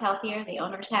dog is healthier, the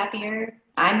owner's happier,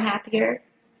 I'm happier,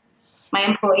 my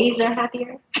employees are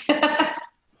happier.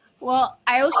 Well,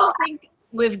 I also think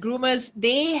with groomers,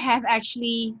 they have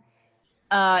actually,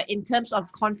 in terms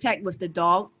of contact with the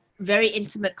dog, very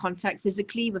intimate contact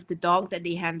physically with the dog that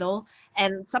they handle.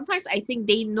 And sometimes I think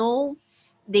they know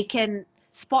they can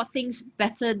spot things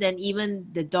better than even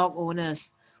the dog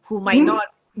owners, who might not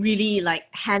really like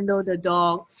handle the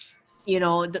dog,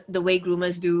 the way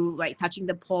groomers do, like touching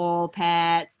the paw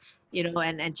pads,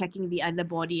 and checking the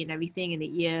underbody and everything, and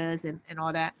the ears and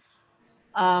all that.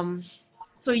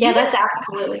 So Yeah, you guys, that's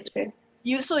absolutely true.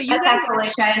 you That's guys,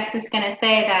 absolutely true. I was just going to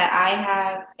say that I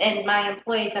have, and my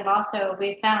employees have also,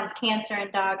 we found cancer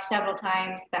in dogs several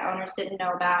times that owners didn't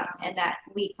know about, and that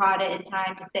we caught it in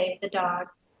time to save the dog.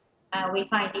 We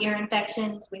find ear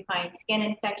infections, we find skin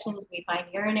infections, we find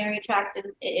urinary tract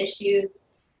issues,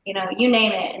 you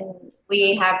name it, and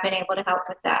we have been able to help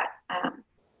with that.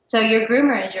 So your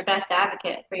groomer is your best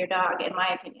advocate for your dog, in my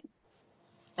opinion.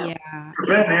 So. Yeah. Your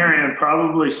veterinarian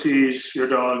probably sees your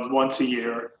dog once a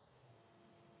year.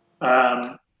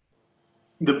 The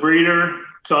breeder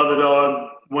saw the dog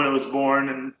when it was born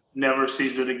and never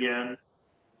sees it again.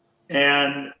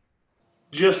 And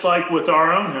just like with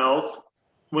our own health,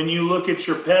 when you look at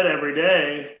your pet every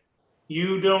day,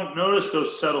 you don't notice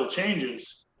those subtle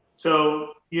changes.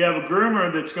 So you have a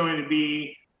groomer that's going to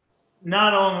be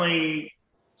not only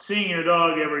seeing your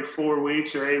dog every 4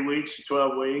 weeks or 8 weeks or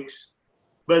 12 weeks,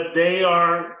 but they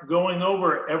are going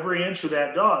over every inch of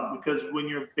that dog, because when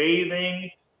you're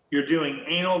bathing, you're doing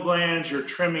anal glands, you're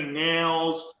trimming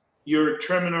nails, you're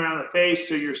trimming around the face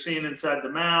so you're seeing inside the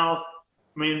mouth.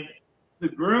 I mean, the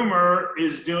groomer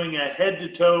is doing a head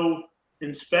to toe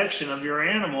inspection of your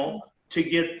animal to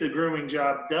get the grooming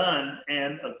job done.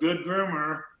 And a good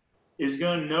groomer is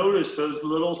going to notice those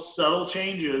little subtle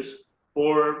changes,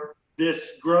 or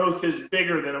this growth is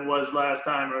bigger than it was last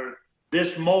time, or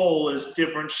this mole is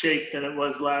different shape than it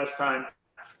was last time,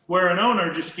 where an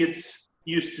owner just gets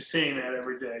used to seeing that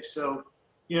every day. So,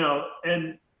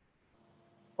 and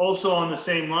also on the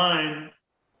same line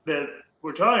that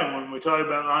we're talking, when we talk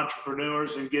about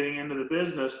entrepreneurs and getting into the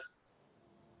business,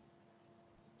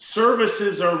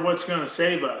 services are what's going to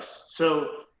save us. So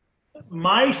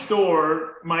my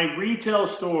retail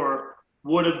store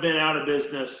would have been out of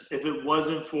business if it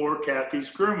wasn't for Kathy's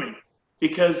Grooming,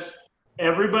 because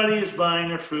everybody is buying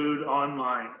their food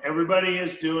online. Everybody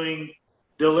is doing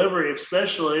delivery,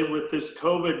 especially with this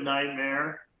COVID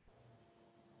nightmare.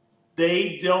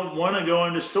 They don't want to go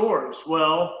into stores.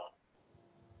 Well,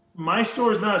 my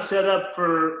store is not set up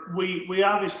for, we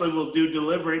obviously will do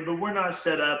delivery, but we're not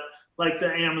set up like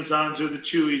the Amazons or the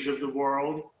Chewies of the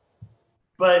world.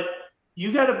 But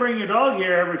you got to bring your dog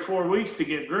here every 4 weeks to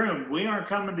get groomed. We aren't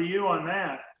coming to you on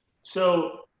that.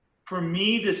 So for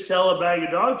me to sell a bag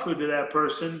of dog food to that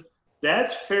person,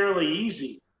 that's fairly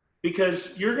easy.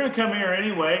 because you're going to come here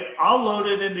anyway. I'll load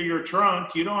it into your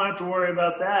trunk. You don't have to worry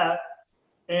about that.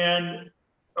 And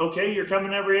okay, you're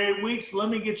coming every 8 weeks. Let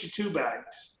me get you 2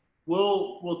 bags.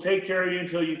 We'll take care of you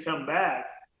until you come back.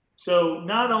 So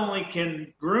not only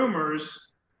can groomers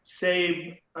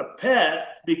save a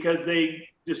pet because they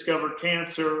discovered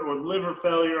cancer or liver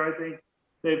failure, I think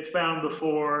they've found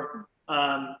before,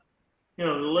 you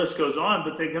know, the list goes on,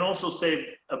 but they can also save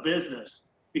a business,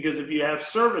 because if you have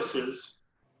services,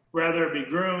 whether it be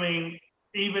grooming,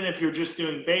 even if you're just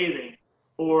doing bathing,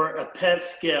 or a pet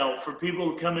scale for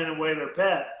people to come in and weigh their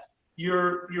pet,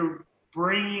 you're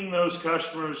bringing those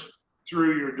customers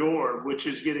through your door, which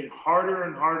is getting harder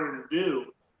and harder to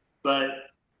do. But,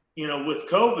 you know, with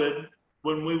COVID,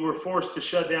 when we were forced to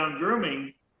shut down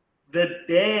grooming, the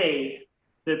day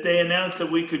that they announced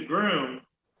that we could groom,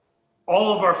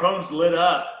 all of our phones lit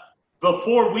up.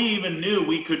 Before we even knew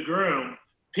we could groom,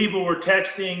 people were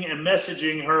texting and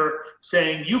messaging her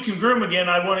saying, "You can groom again,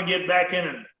 I want to get back in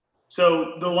it."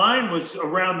 So the line was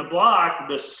around the block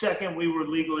the second we were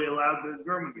legally allowed to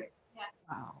groom again.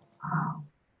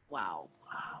 Wow.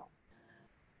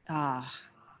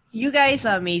 You guys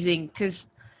are amazing, because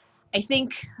I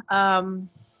think to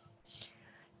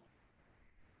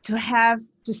have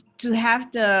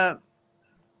the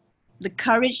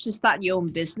courage to start your own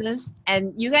business,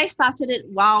 and you guys started it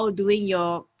while doing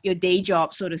your day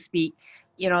job, so to speak,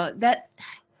 you know, that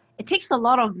it takes a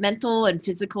lot of mental and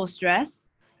physical stress,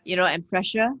 you know, and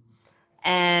pressure,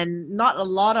 and not a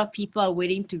lot of people are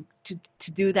willing to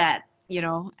do that, you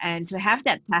know, and to have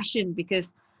that passion,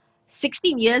 because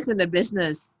 16 years in the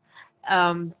business,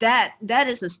 that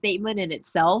is a statement in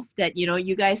itself, that, you know,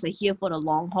 you guys are here for the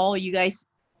long haul. You guys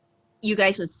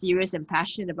are serious and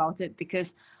passionate about it,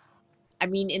 because I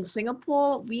mean, in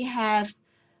Singapore, we have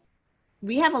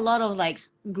a lot of like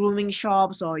grooming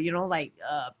shops, or, you know, like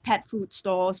pet food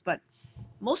stores, but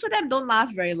most of them don't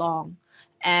last very long.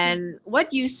 And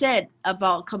what you said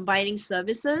about combining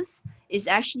services is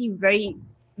actually very,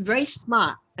 very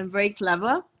smart and very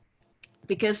clever,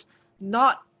 because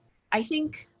not, I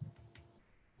think,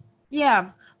 yeah,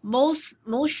 most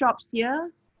shops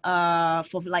here,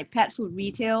 for like pet food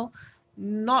retail,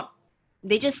 not,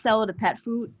 they just sell the pet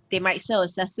food. They might sell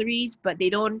accessories, but they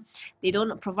don't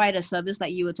provide a service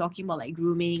like you were talking about, like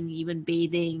grooming, even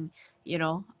bathing, you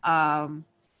know.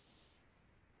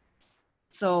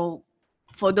 So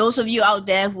for those of you out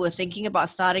there who are thinking about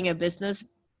starting a business,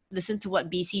 listen to what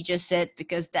BC just said,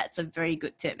 because that's a very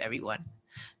good tip, everyone.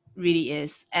 Really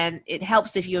is. And it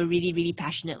helps if you're really, really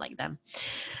passionate like them.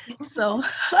 So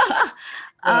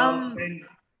And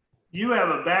you have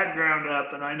a background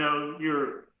up, and I know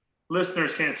your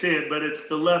listeners can't see it, but it's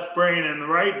the left brain and the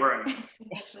right brain.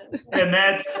 yes. And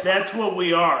that's what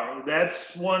we are.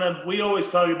 That's one of, we always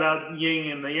talk about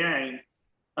yin and the yang,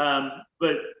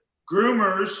 but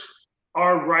groomers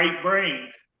are right brained.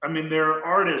 I mean, they're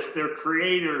artists, they're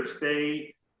creators,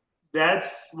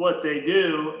 that's what they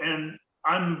do. And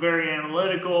I'm very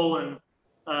analytical, and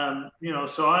you know,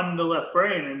 so I'm the left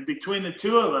brain. And between the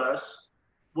two of us,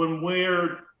 when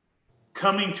we're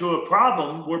coming to a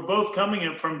problem, we're both coming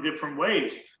in from different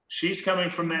ways. She's coming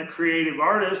from that creative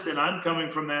artist, and I'm coming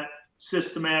from that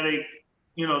systematic,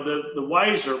 you know, the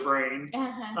wiser brain.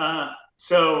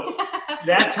 So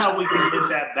that's how we can get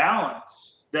that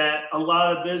balance, that a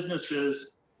lot of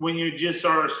businesses, when you just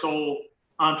are a sole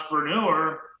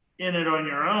entrepreneur in it on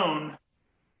your own,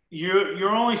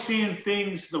 you're only seeing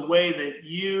things the way that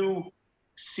you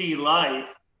see life.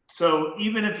 So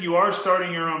even if you are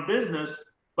starting your own business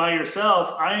by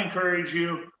yourself, I encourage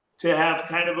you to have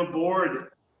kind of a board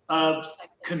of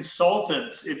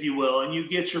consultants, if you will, and you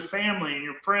get your family and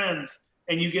your friends,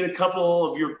 and you get a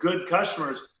couple of your good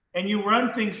customers, and you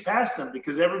run things past them,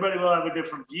 because everybody will have a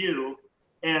different view,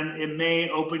 and it may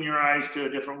open your eyes to a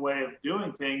different way of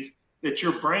doing things that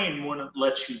your brain wouldn't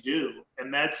let you do.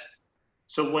 And that's,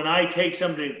 so when I take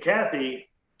something to Kathy,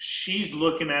 she's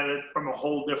looking at it from a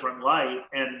whole different light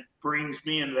and brings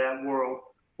me into that world,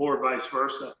 or vice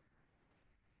versa.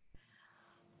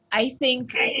 I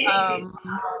think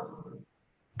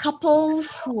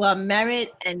couples who are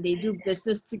married and they do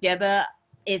business together,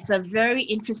 it's a very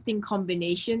interesting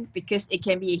combination, because it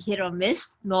can be a hit or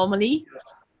miss normally.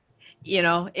 Yes. You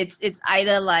know, it's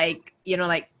either like, you know,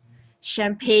 like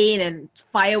champagne and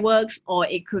fireworks, or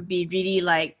it could be really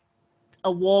like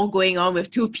a war going on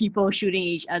with two people shooting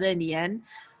each other in the end.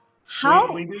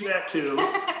 How We do that too.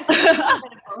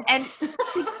 and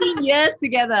 16 years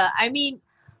together. I mean,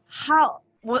 how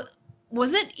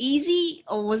was it easy,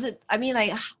 or was it, I mean,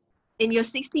 like, in your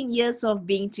 16 years of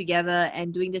being together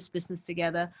and doing this business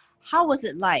together, how was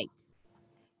it like?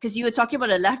 because you were talking about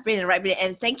the left brain and right brain,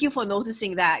 and thank you for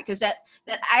noticing that, because that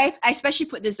I especially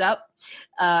put this up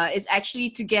is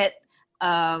actually to get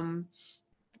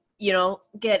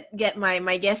get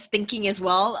my guests thinking as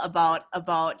well about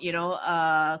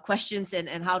questions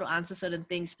and how to answer certain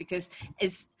things, because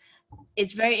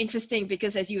it's very interesting,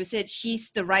 because as you said,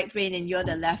 she's the right brain and you're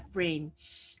the left brain.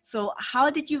 So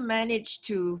how did you manage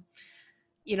to,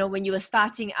 when you were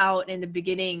starting out in the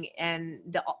beginning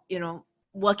and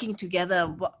working together,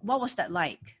 what was that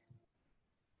like?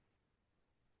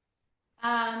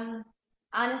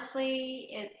 Honestly,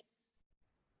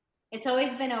 it's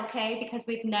always been okay because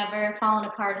we've never fallen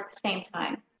apart at the same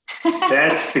time.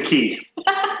 That's the key.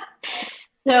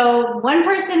 So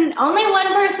only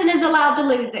one person is allowed to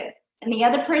lose it, and the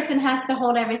other person has to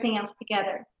hold everything else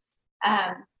together.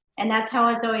 And that's how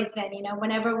it's always been.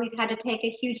 Whenever we've had to take a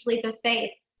huge leap of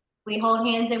faith, we hold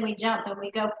hands and we jump and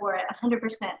we go for it 100%,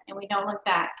 and we don't look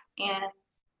back. And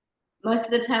most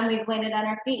of the time we've landed on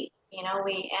our feet, and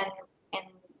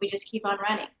we just keep on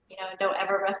running. Don't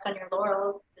ever rest on your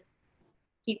laurels. Just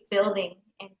keep building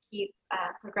and keep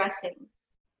progressing.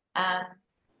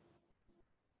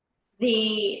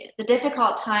 The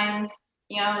difficult times,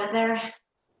 I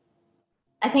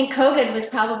think COVID was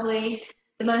probably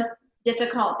the most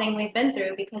difficult thing we've been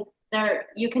through, because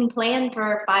you can plan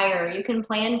for a fire, you can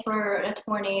plan for a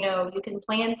tornado, you can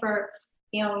plan for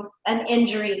an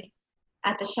injury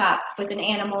at the shop with an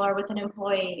animal or with an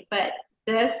employee. But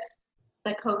the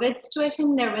COVID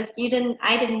situation,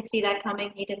 I didn't see that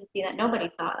coming. You didn't see that. Nobody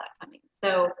saw that coming.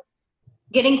 So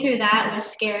getting through that was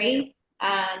scary.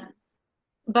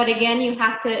 But again, you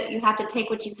have to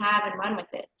take what you have and run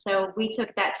with it. So we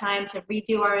took that time to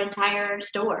redo our entire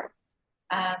store,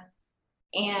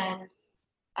 and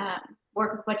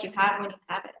work with what you have when you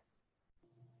have it.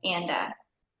 And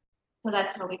so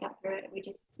that's how we got through it. We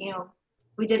just,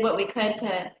 we did what we could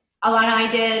to.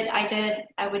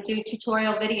 I would do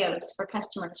tutorial videos for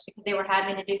customers because they were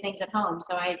having to do things at home.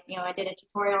 So I did a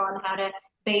tutorial on how to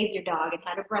bathe your dog and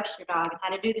how to brush your dog and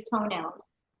how to do the toenails.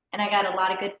 And I got a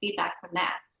lot of good feedback from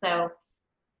that. So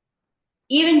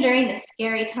even during the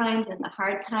scary times and the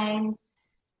hard times,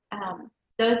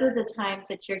 those are the times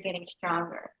that you're getting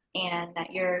stronger, and that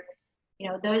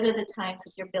those are the times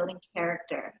that you're building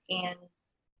character. And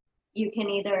you can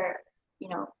either,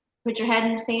 put your head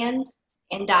in the sand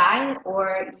and die,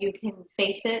 or you can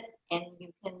face it and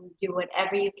you can do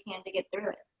whatever you can to get through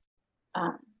it.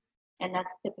 And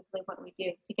that's typically what we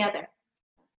do together.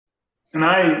 And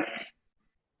I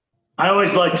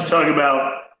always like to talk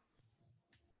about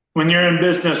when you're in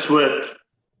business with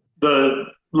the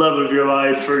love of your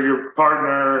life or your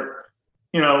partner,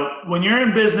 when you're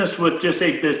in business with just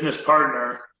a business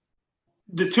partner,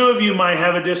 the two of you might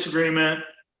have a disagreement.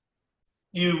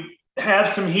 You have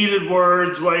some heated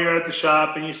words while you're at the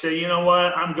shop, and you say, you know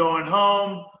what, I'm going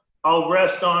home. I'll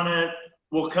rest on it.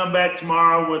 We'll come back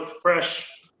tomorrow with fresh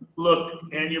look.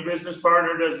 And your business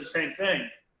partner does the same thing.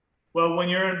 Well, when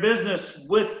you're in business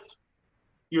with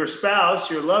your spouse,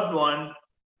 your loved one,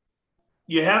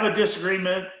 you have a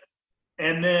disagreement,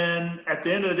 and then at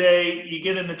the end of the day, you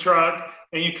get in the truck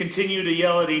and you continue to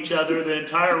yell at each other the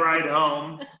entire ride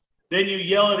home. Then you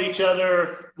yell at each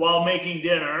other while making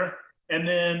dinner. And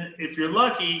then if you're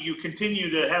lucky, you continue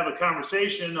to have a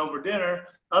conversation over dinner.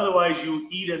 Otherwise, you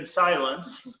eat in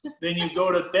silence. Then you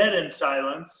go to bed in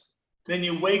silence. Then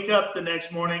you wake up the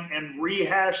next morning and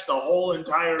rehash the whole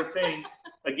entire thing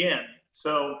again.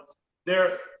 So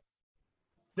there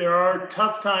are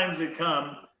tough times that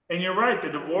come. And you're right, the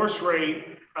divorce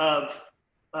rate of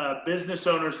business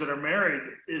owners that are married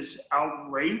is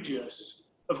outrageous.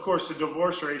 Of course, the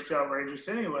divorce rate is outrageous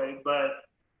anyway, but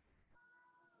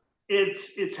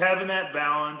it's having that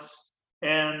balance,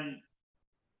 and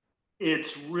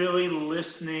it's really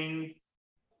listening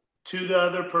to the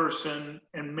other person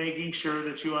and making sure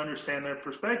that you understand their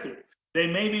perspective. They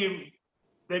may be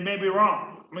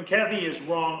wrong. I mean, Kathy is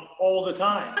wrong all the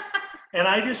time, and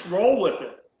I just roll with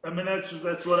it. I mean,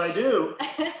 that's what I do.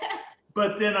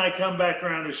 But then I come back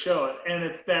around to show it. And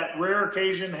if that rare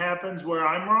occasion happens where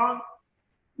I'm wrong,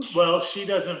 well, she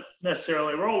doesn't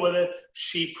necessarily roll with it.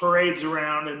 She parades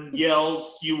around and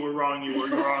yells, you were wrong, you were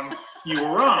wrong, you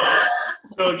were wrong.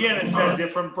 So again, it's that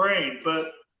different brain, but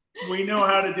we know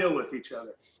how to deal with each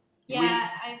other. Yeah,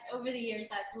 over the years,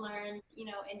 I've learned,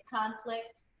 in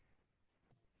conflicts,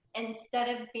 instead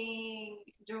of being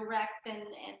direct and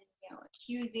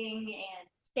accusing and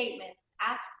statements,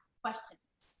 ask questions.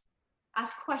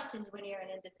 Ask questions when you're in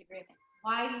a disagreement.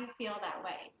 Why do you feel that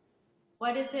way?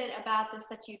 What is it about this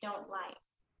that you don't like?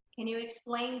 Can you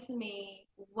explain to me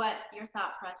what your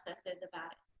thought process is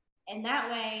about it? And that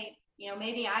way,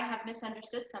 maybe I have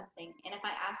misunderstood something. And if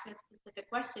I ask a specific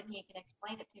question, he can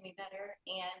explain it to me better.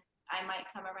 And I might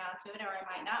come around to it, or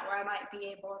I might not, or I might be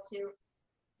able to,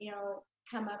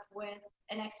 come up with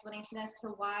an explanation as to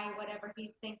why whatever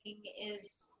he's thinking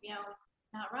is,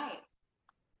 not right.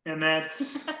 And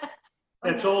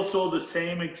that's also the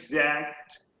same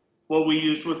exact what we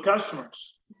use with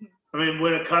customers. I mean,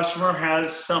 when a customer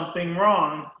has something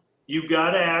wrong, you've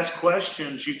got to ask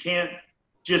questions. You can't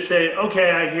just say,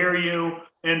 okay, I hear you,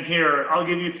 and here, I'll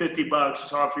give you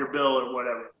 $50 off your bill or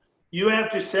whatever. You have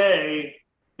to say,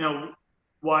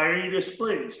 why are you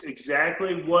displeased?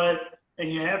 Exactly what,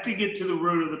 and you have to get to the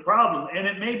root of the problem. And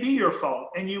it may be your fault,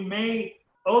 and you may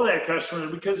owe that customer,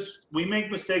 because we make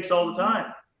mistakes all the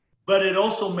time. But it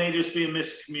also may just be a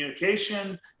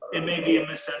miscommunication. It may be a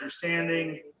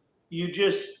misunderstanding.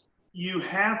 You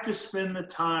have to spend the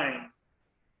time.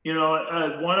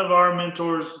 One of our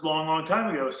mentors long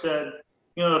time ago said,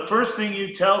 the first thing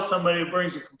you tell somebody who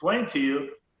brings a complaint to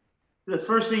you, the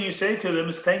first thing you say to them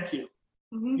is thank you.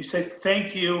 Mm-hmm. You say,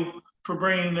 thank you for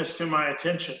bringing this to my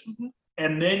attention. Mm-hmm.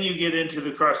 And then you get into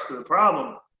the crux of the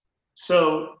problem.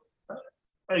 So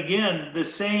again, the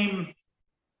same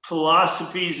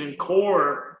philosophies and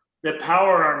core that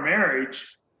power our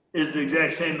marriage is the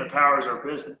exact same that powers our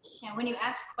business. Yeah, when you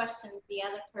ask questions, the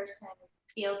other person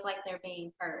feels like they're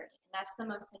being heard. And that's the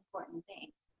most important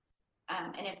thing.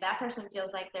 And if that person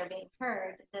feels like they're being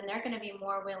heard, then they're going to be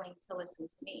more willing to listen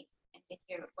to me and to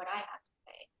hear what I have to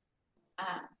say.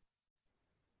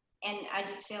 And I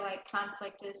just feel like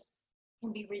conflict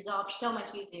can be resolved so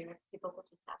much easier if people will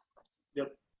just ask questions.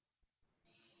 Yep.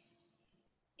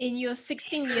 In your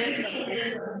 16 years of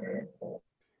business,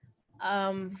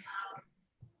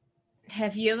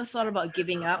 have you ever thought about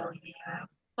giving up?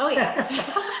 Oh, yeah.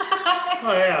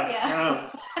 Oh, yeah.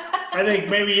 I think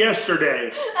maybe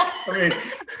yesterday.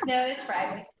 No, it's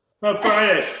Friday.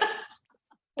 Friday.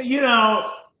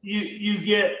 You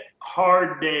get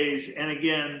hard days. And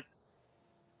again,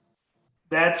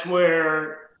 that's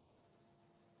where,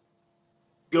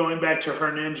 going back to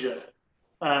her ninja,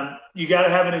 you got to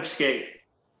have an escape.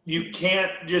 You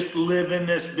can't just live in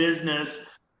this business.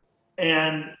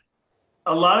 And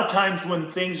a lot of times when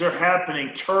things are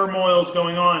happening, turmoil's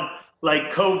going on,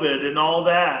 like COVID and all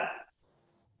that,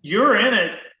 you're in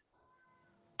it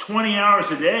 20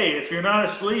 hours a day if you're not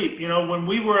asleep. When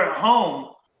we were at home,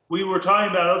 we were talking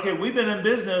about, okay, we've been in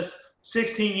business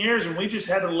 16 years and we just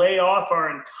had to lay off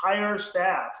our entire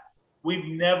staff. We've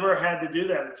never had to do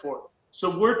that before.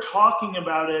 So we're talking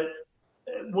about it.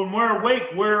 When we're awake,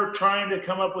 we're trying to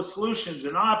come up with solutions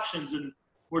and options, and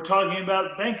we're talking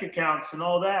about bank accounts and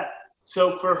all that.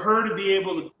 So for her to be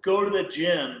able to go to the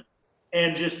gym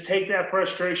and just take that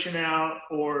frustration out,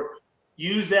 or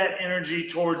use that energy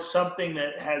towards something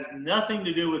that has nothing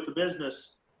to do with the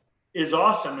business, is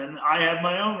awesome. And I have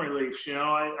my own reliefs.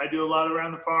 I do a lot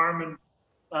around the farm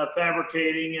and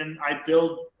fabricating, and I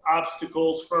build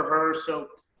obstacles for her. So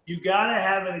you got to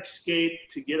have an escape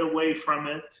to get away from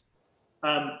it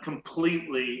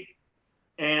completely.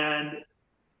 And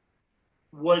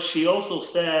what she also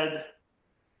said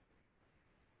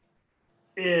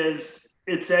is,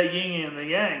 it's that yin and the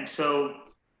yang. So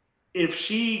if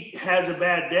she has a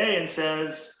bad day and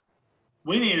says,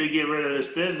 we need to get rid of this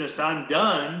business, I'm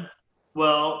done,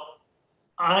 well,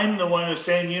 I'm the one who's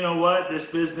saying, you know what, this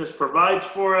business provides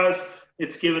for us,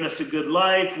 it's given us a good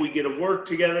life, we get to work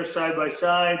together side by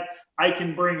side, I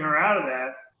can bring her out of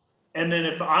that. And then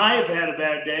if I've had a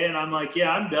bad day and I'm like, yeah,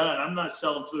 I'm done, I'm not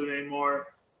selling food anymore,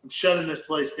 I'm shutting this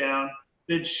place down,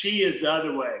 then she is the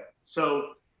other way.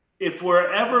 So if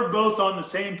we're ever both on the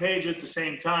same page at the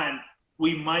same time,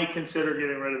 we might consider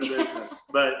getting rid of the business,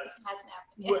 but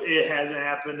it hasn't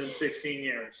happened in 16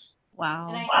 years. Wow.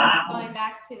 And I think going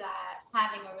back to that,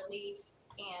 having a release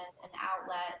and an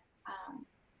outlet,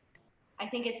 I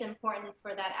think it's important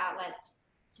for that outlet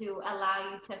to allow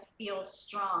you to feel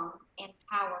strong and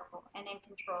powerful and in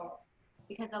control.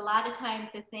 Because a lot of times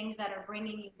the things that are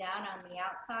bringing you down on the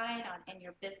outside, in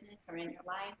your business or in your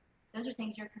life, those are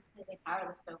things you're completely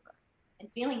powerless over. And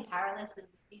feeling powerless is,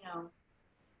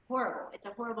 horrible. It's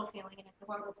a horrible feeling, and it's a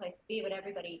horrible place to be, but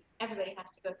everybody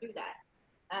has to go through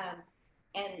that.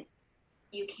 And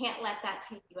you can't let that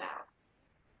take you out.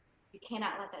 You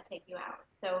cannot let that take you out.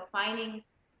 So finding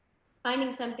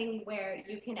something where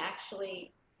you can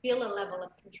actually feel a level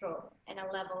of control and a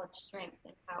level of strength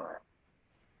and power,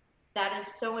 that is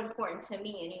so important to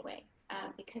me anyway,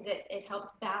 because it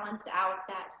helps balance out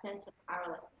that sense of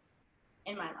powerlessness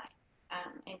in my life.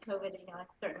 And COVID,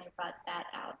 it's certainly brought that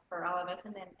out for all of us.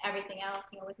 And then everything else,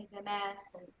 with MS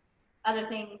and other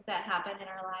things that happen in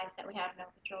our lives that we have no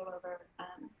control over,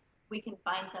 we can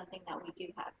find something that we do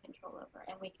have control over,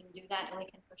 and we can do that, and we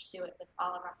can pursue it with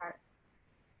all of our hearts.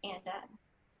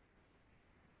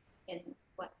 And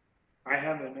what? I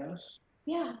have MS.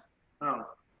 Yeah. Oh,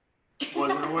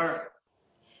 wasn't aware.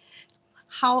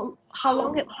 How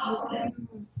long have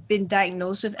you been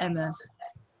diagnosed with MS?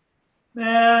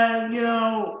 You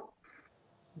know,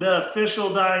 the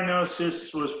official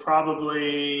diagnosis was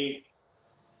probably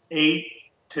 8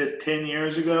 to 10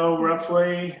 years ago,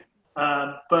 roughly.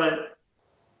 But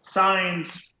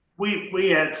signs, we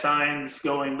had signs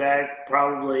going back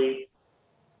probably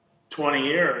 20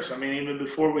 years. I mean, even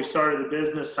before we started the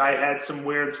business, I had some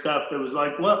weird stuff that was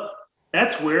like, well,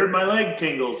 that's weird. My leg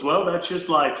tingles. Well, that's just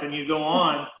life. And you go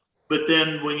on. But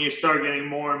then when you start getting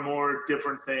more and more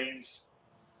different things,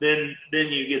 then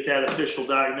you get that official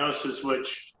diagnosis,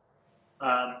 which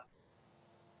a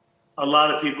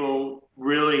lot of people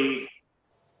really,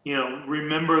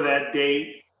 remember that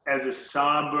date as a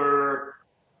somber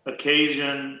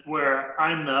occasion, where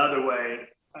I'm the other way.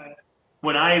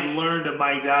 When I learned of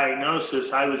my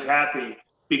diagnosis, I was happy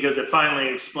because it finally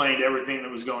explained everything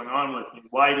that was going on with me.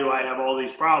 Why do I have all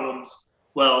these problems?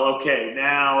 Well, okay,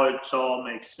 now it all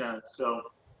makes sense. So,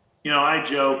 I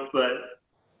joke, but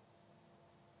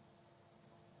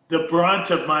the brunt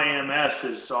of my MS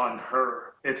is on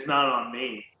her. It's not on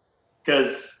me,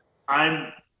 because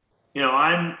I'm in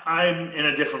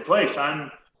a different place. I'm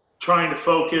trying to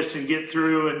focus and get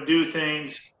through and do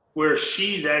things, where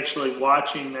she's actually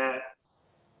watching that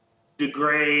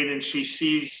degrade, and she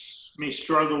sees me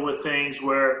struggle with things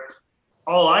where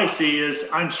all I see is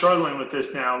I'm struggling with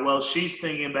this now. Well, she's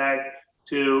thinking back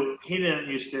to, he didn't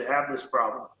used to have this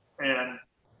problem. And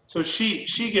so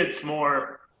she gets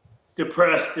more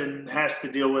depressed and has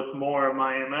to deal with more of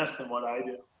my MS than what I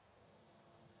do.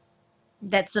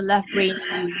 That's the left brain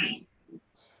in you.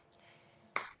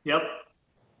 Yep.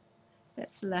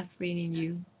 That's the left brain in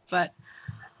you. But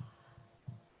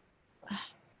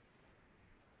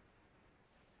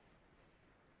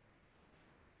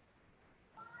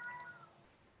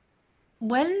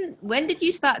when did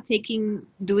you start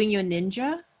doing your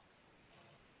ninja?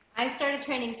 I started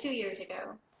training 2 years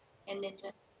ago in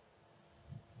ninja.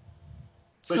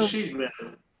 But So she's been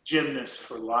a gymnast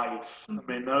for life. I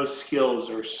mean, those skills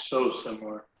are so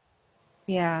similar.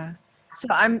 yeah. So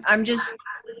I'm just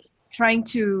trying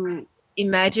to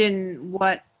imagine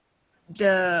what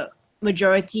the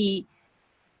majority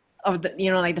of the,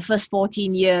 like the first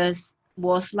 14 years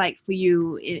was like for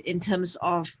you in terms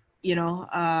of,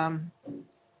 the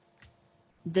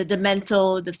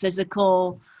mental, the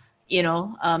physical,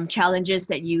 challenges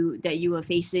that you were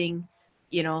facing,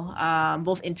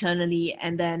 both internally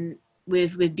and then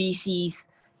with BC's,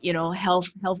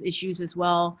 health issues as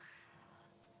well.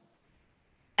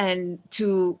 And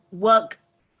to work,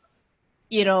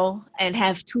 and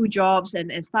have 2 jobs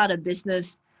and start a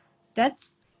business,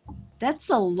 that's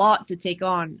a lot to take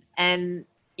on. And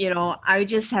I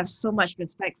just have so much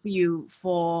respect for you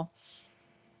for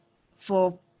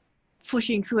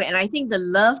pushing through it. And I think the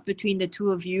love between the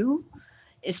two of you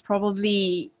is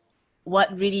probably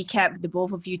what really kept the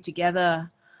both of you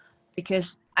together.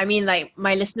 Because I mean, like,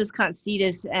 my listeners can't see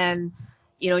this, and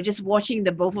just watching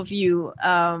the both of you,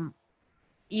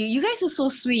 you guys are so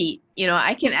sweet.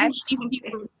 I can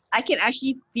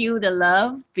actually feel the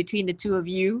love between the two of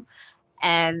you.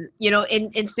 And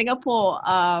in Singapore,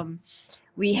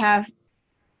 we have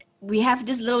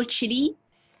this little chili.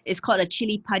 It's called a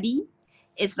chili padi.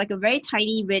 It's like a very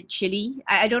tiny red chili.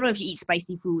 I don't know if you eat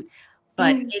spicy food,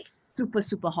 but it's super,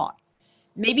 super hot.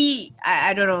 Maybe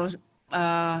I don't know.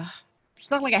 It's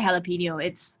not like a jalapeno.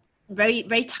 It's very,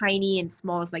 very tiny and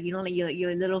small. It's like, like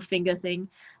your little finger thing.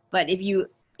 But if you,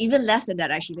 even less than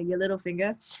that actually, like your little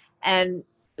finger. And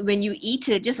when you eat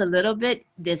it just a little bit,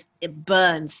 it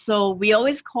burns. So we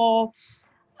always call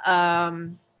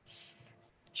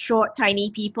short,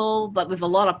 tiny people, but with a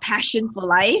lot of passion for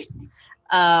life,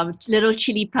 little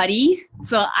chili putties.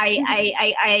 So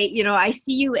I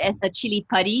see you as a chili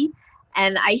putty,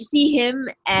 and I see him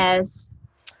as,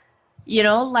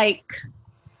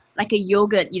 like a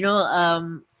yogurt.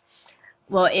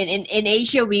 Well, in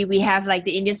Asia, we have, like,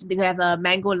 the Indians, they have a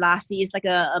mango lassi. It's like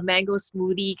a mango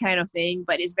smoothie kind of thing,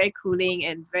 but it's very cooling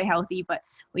and very healthy. But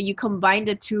when you combine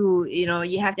the two,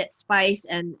 you have that spice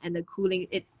and the cooling.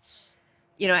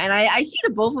 And I see the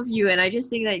both of you, and I just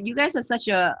think that you guys are such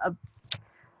a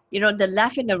the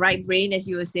left and the right brain, as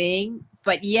you were saying,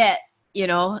 but yet,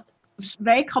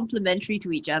 very complementary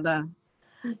to each other.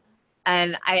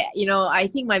 And I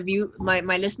think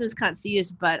my listeners can't see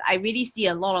this, but I really see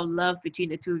a lot of love between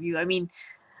the two of you. I mean,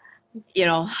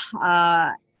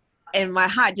 and my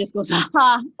heart just goes,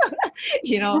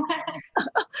 you know,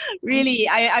 really,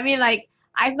 I mean, like,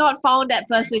 I've not found that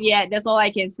person yet. That's all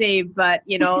I can say. But,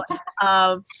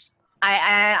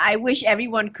 I wish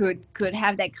everyone could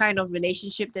have that kind of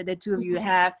relationship that the two of you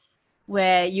have,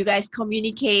 where you guys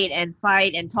communicate and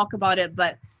fight and talk about it.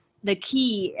 But the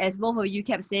key, as both of you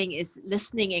kept saying, is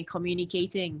listening and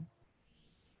communicating,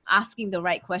 asking the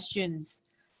right questions,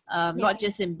 not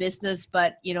just in business,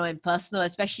 but in personal,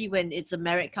 especially when it's a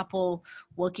married couple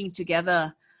working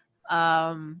together.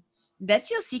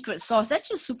 That's your secret sauce. That's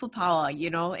your superpower,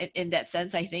 in that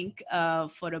sense, I think,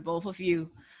 for the both of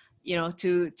you.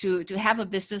 To have a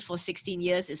business for 16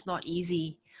 years is not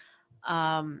easy.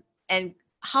 And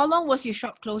how long was your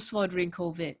shop closed for during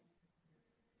COVID?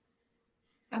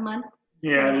 A month.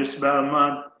 Yeah, just about a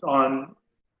month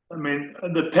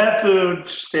the pet food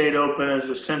stayed open as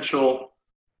essential,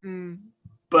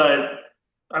 but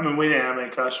we didn't have any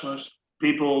customers.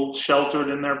 People sheltered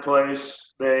in their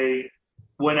place. They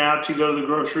went out to go to the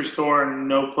grocery store and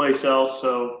no place else.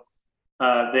 So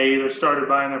they either started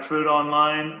buying their food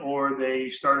online or they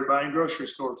started buying grocery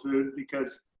store food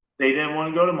because they didn't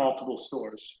want to go to multiple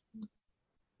stores.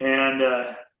 And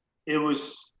it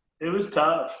was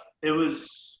tough. It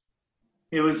was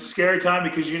a scary time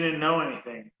because you didn't know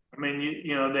anything.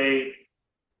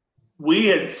 We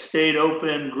had stayed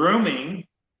open grooming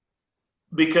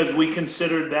because we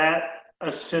considered that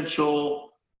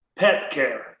essential pet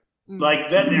care, like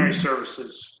veterinary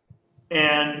services.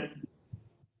 And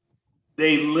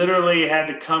they literally had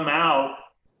to come out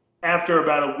after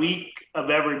about a week of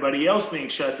everybody else being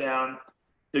shut down.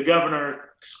 The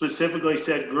governor specifically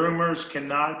said groomers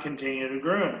cannot continue to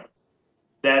groom.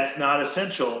 That's not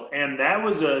essential. And that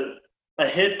was a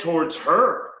hit towards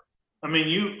her.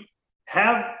 You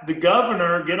have the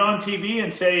governor get on TV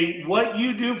and say, what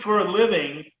you do for a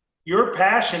living, your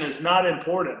passion is not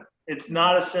important. It's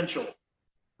not essential.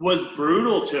 Was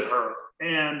brutal to her.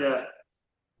 And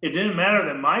it didn't matter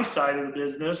that my side of the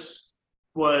business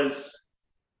was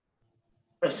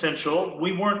essential.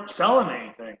 We weren't selling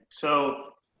anything.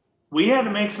 So we had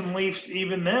to make some leaps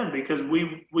even then because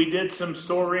we did some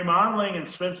store remodeling and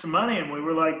spent some money, and we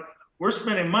were like, we're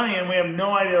spending money and we have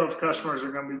no idea if customers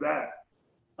are going to be back.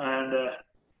 And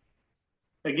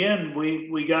again,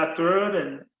 we got through it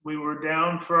and we were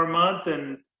down for a month,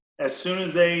 and as soon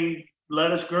as they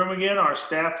let us groom again, our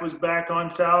staff was back on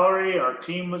salary, our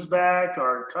team was back,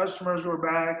 our customers were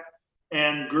back,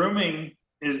 and grooming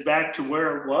is back to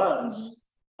where it was.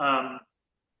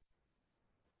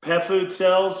 Pet food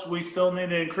sales, we still need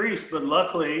to increase, but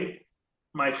luckily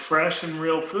my fresh and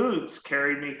real foods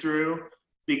carried me through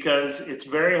because it's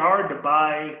very hard to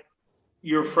buy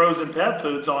your frozen pet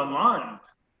foods online.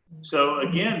 So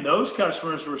again, those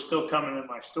customers were still coming in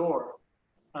my store.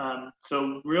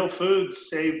 So real foods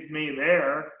saved me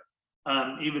there,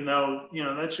 even though,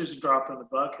 that's just a drop in the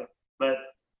bucket. But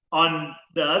on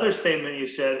the other statement you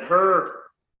said,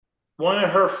 one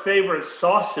of her favorite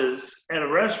sauces at a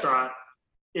restaurant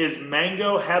is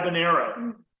mango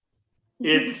habanero.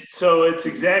 It's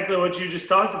exactly what you just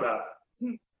talked about.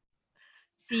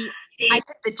 See, I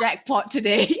hit the jackpot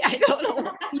today. I don't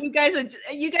know. You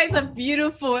guys are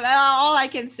beautiful. All I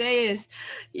can say is,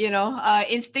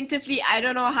 instinctively, I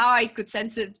don't know how I could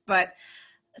sense it, but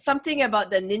something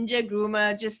about the Ninja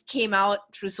Groomer just came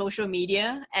out through social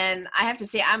media. And I have to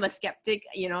say, I'm a skeptic.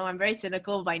 I'm very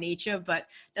cynical by nature, but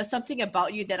there's something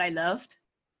about you that I loved.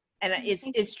 And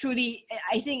it's truly,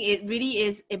 I think it really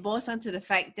is, it boils down to the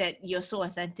fact that you're so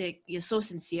authentic, you're so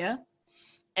sincere,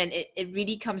 and it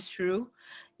really comes through,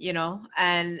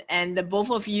 and the both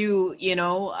of you,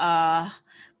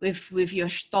 with your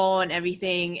store and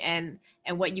everything and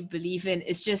what you believe in,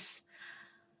 it's just,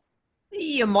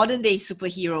 you're modern day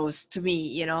superheroes to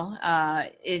me,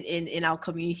 in our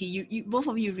community. You both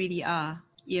of you really are,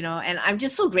 and I'm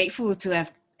just so grateful to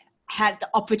have had the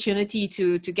opportunity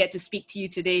to get to speak to you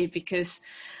today because,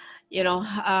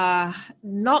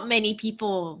 not many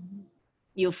people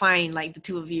you'll find like the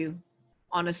two of you,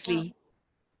 honestly.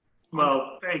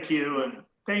 Well, thank you. And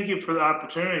thank you for the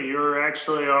opportunity. You're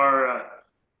actually our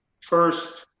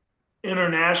first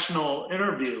international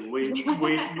interview. We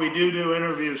do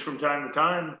interviews from time to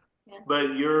time,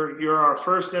 but you're our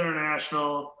first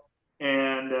international,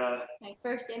 and my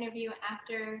first interview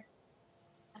after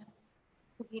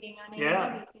competing on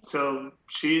AEW. So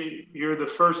you're the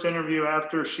first interview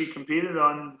after she competed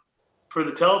for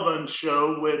the television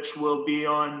show, which will be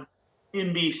on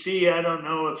NBC. I don't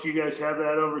know if you guys have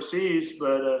that overseas,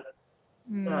 but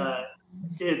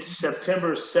it's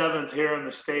September 7th here in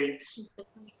the States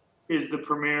is the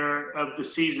premiere of the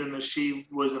season that she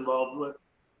was involved with.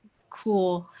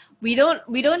 Cool. We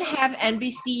don't have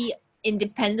NBC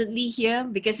independently here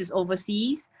because it's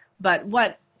overseas. But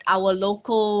what our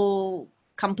local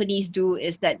companies do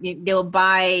is that they'll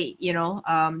buy,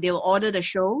 they'll order the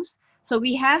shows. So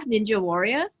we have Ninja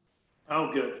Warrior.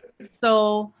 Oh, good.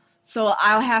 So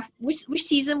I'll have which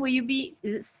season will you be?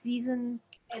 Is it season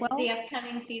It's 12? the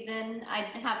upcoming season. I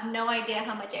have no idea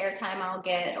how much airtime I'll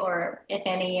get, or if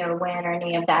any, or when, or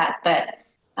any of that. But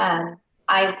I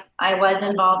was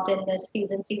involved in this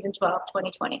season 12,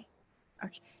 2020.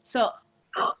 Okay. So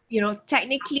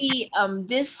technically,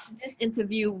 this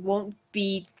interview won't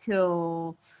be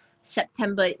till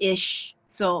September-ish.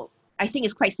 So I think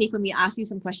it's quite safe for me to ask you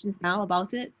some questions now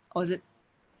about it, or is it?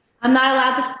 I'm not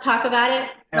allowed to talk about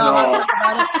it. At all. Talk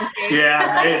about it. Okay.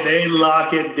 Yeah, they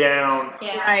lock it down.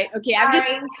 Yeah. Right. Okay. I'm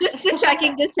Sorry.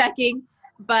 just checking.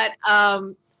 But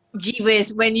gee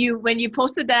whiz, when you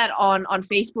posted that on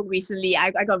Facebook recently,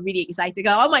 I got really excited.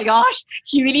 Oh my gosh,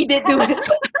 she really did do it.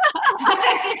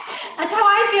 That's how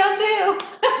I feel too.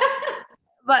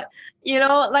 But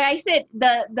like I said,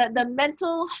 the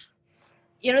mental,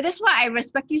 that's why I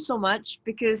respect you so much,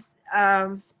 because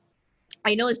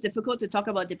I know it's difficult to talk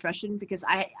about depression, because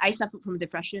I suffered from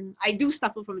depression. I do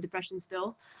suffer from depression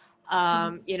still,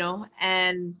 and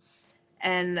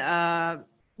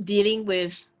dealing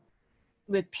with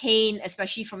pain,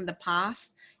 especially from the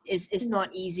past, is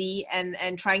not easy,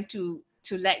 and trying to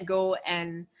let go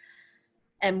and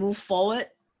move forward.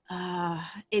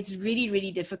 It's really,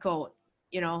 really difficult.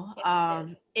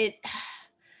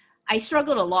 I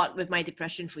struggled a lot with my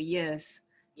depression for years,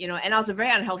 and I was a very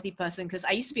unhealthy person, because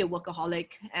I used to be a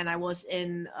workaholic, and I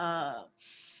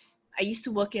used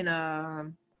to work in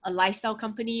a lifestyle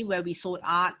company where we sold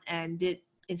art and did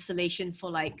installation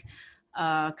for like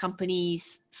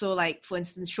companies. So like, for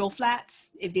instance, show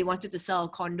flats, if they wanted to sell a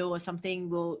condo or something,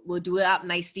 we'll do it up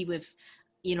nicely with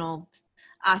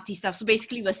arty stuff. So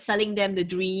basically we're selling them the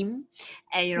dream,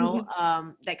 and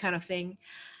that kind of thing.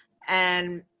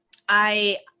 And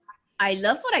I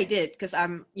love what I did, because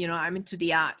I'm into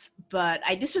the arts, but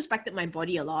I disrespected my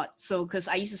body a lot. So because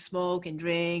I used to smoke and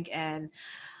drink, and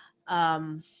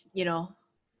I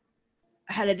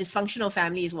had a dysfunctional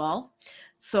family as well.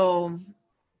 So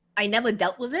I never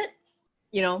dealt with it.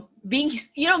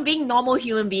 Being normal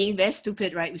human being, very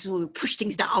stupid, right? We push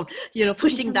things down,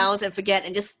 push things down and forget,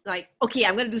 and just like, okay,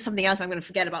 I'm going to do something else. I'm going to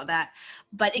forget about that.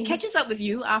 But it catches up with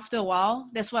you after a while.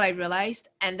 That's what I realized.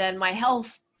 And then my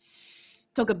health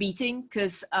took a beating,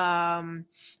 because I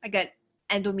got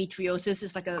endometriosis.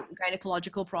 It's like a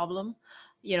gynecological problem,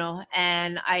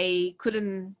 and I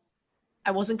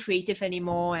wasn't creative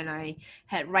anymore, and I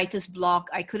had writer's block.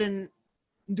 I couldn't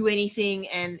do anything,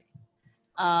 and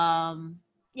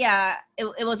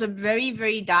it was a very,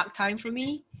 very dark time for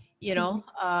me, and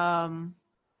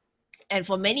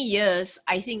for many years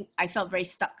I think I felt very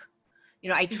stuck.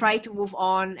 I tried to move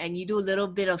on, and you do a little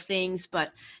bit of things,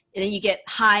 but then you get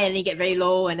high and then you get very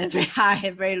low, and then very high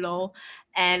and very low.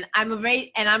 And I'm a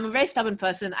very stubborn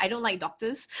person. I don't like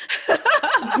doctors.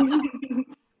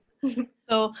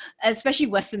 So especially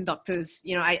Western doctors,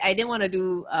 I didn't want to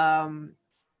do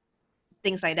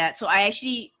things like that. So I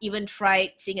actually even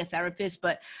tried seeing a therapist,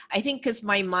 but I think because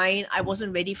my mind, I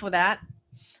wasn't ready for that.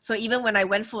 So even when I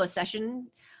went for a session,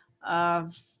 I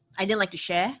didn't like to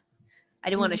share. I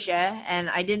didn't want to share,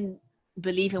 and I didn't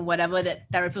believe in whatever that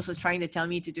therapist was trying to tell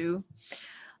me to do.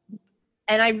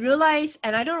 And I realized,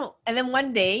 and I don't know, and then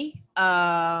one day,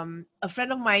 a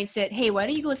friend of mine said, hey, why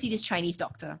don't you go see this Chinese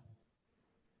doctor?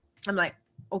 I'm like,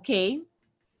 okay.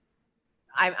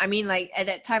 I mean, like, at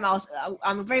that time,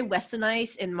 I'm very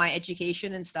westernized in my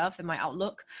education and stuff, and my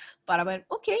outlook. But I went,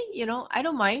 okay, I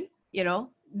don't mind,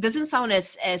 doesn't sound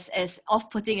as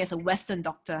off-putting as a Western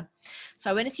doctor. So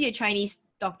I went to see a Chinese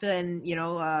doctor, and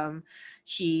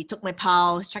she took my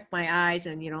pulse, checked my eyes,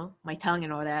 and my tongue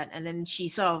and all that. And then she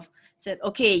sort of said,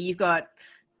 okay, you've got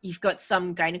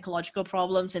some gynecological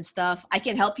problems and stuff. I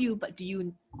can help you, but do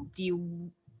you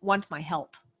want my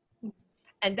help?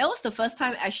 And that was the first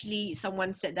time actually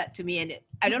someone said that to me. And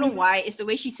I don't know why, it's the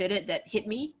way she said it that hit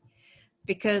me,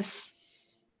 because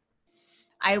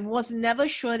I was never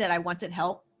sure that I wanted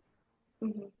help.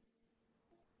 I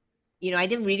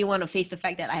didn't really want to face the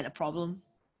fact that I had a problem.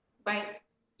 Right.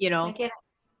 I get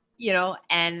it.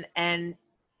 And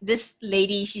this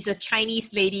lady, she's a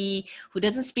Chinese lady who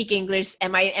doesn't speak English,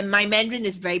 and my Mandarin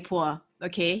is very poor.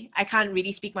 Okay. I can't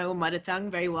really speak my own mother tongue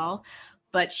very well,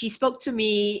 but she spoke to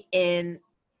me in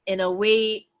a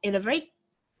way, in a very,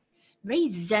 very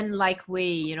Zen-like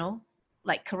way,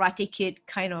 like Karate Kid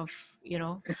kind of,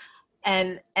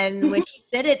 and when she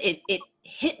said it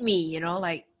hit me,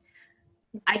 like,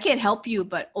 I can help you,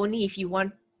 but only if you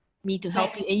want me to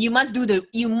help you, and you must do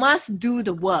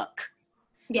the work.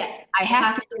 Yeah. I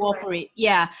have to cooperate.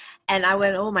 Yeah. And I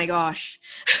went, oh my gosh.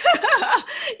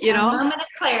 A moment of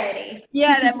clarity.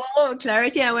 Yeah, that moment of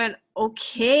clarity. I went,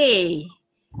 okay.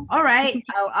 All right.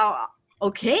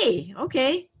 Okay.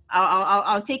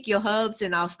 I'll take your herbs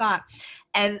and I'll start.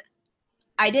 And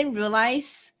I didn't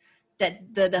realize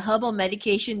that the herbal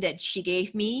medication that she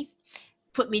gave me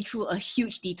put me through a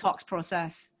huge detox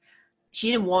process.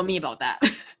 She didn't warn me about that.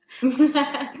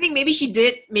 I think maybe she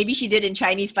did in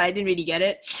Chinese, but I didn't really get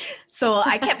it. So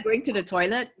I kept going to the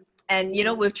toilet. And,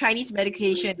 with Chinese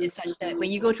medication, it's such that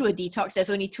when you go through a detox, there's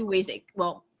only two ways.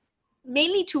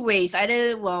 Mainly two ways,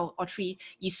 or three.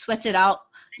 You sweat it out,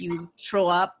 you throw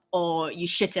up, or you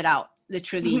shit it out,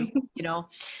 literally,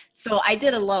 So I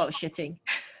did a lot of shitting,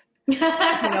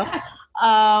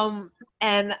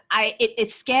 and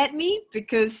it scared me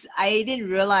because I didn't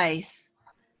realize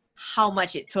how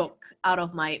much it took out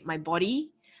of my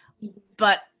body.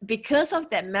 But because of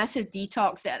that massive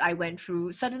detox that I went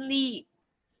through, suddenly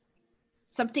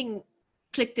something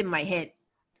clicked in my head,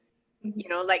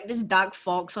 like this dark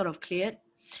fog sort of cleared.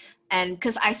 And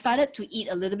because I started to eat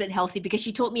a little bit healthy, because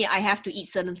she told me I have to eat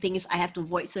certain things, I have to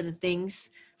avoid certain things,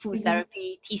 food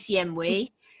therapy, TCM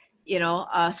way,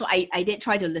 so I did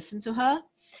try to listen to her.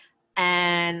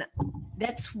 And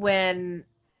that's when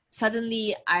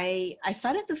suddenly I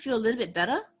started to feel a little bit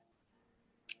better.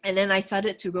 And then I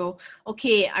started to go,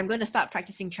 okay, I'm going to start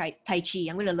practicing Tai Chi.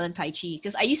 I'm going to learn Tai Chi.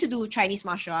 Because I used to do Chinese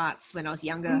martial arts when I was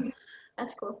younger.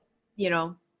 That's cool.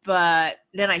 But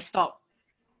then I stopped,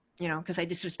 because I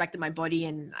disrespected my body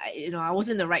and, I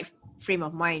wasn't in the right frame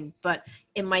of mind. But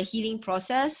in my healing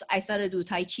process, I started to do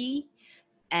Tai Chi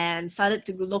and started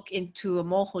to look into a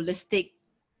more holistic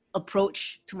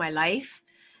approach to my life.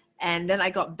 And then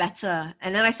I got better.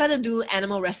 And then I started to do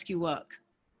animal rescue work.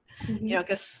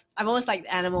 Because I've always liked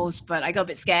animals, but I got a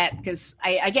bit scared because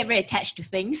I get very attached to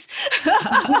things.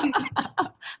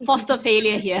 Foster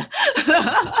failure here.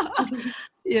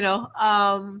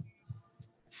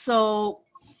 So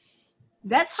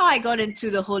that's how I got into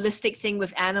the holistic thing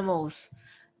with animals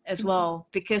as well,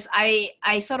 because I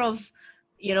sort of,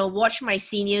 watched my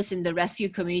seniors in the rescue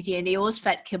community and they always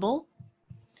fed kibble.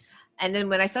 And then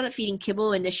when I started feeding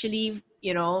kibble initially,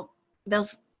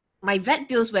 my vet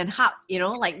bills went up,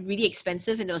 like really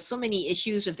expensive. And there was so many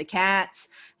issues with the cats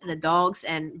and the dogs,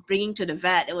 and bringing to the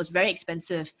vet, it was very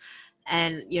expensive.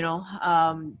 And,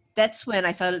 that's when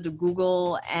I started to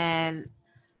Google and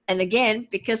again,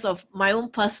 because of my own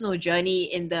personal journey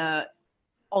in the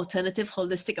alternative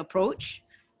holistic approach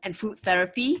and food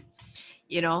therapy,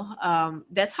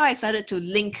 that's how I started to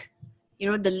link,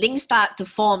 the links start to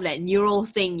form, that neural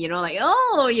thing, like,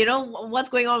 what's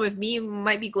going on with me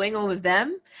might be going on with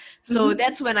them. So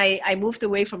that's when I moved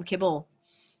away from kibble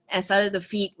and started to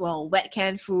feed, wet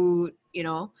canned food,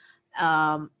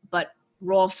 but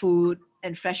raw food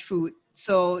and fresh food.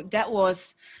 So that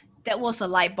was a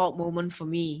light bulb moment for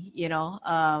me,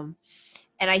 and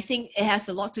I think it has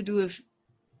a lot to do with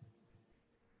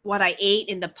what I ate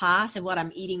in the past and what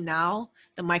I'm eating now,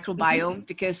 the microbiome,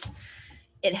 because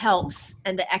it helps.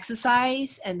 And the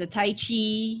exercise and the Tai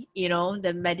Chi,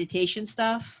 the meditation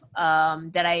stuff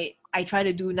that I try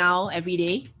to do now every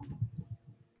day,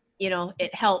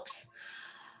 it helps.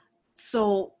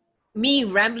 So me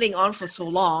rambling on for so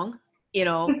long,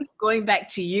 going back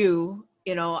to you,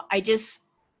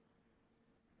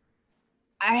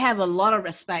 I have a lot of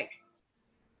respect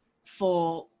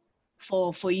for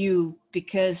you,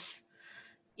 because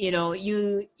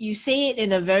you say it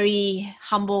in a very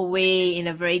humble way, in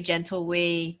a very gentle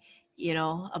way,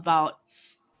 about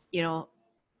the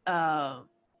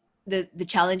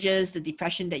challenges, the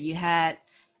depression that you had,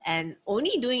 and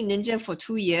only doing ninja for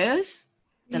 2 years,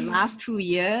 the last 2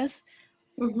 years.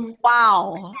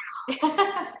 Wow.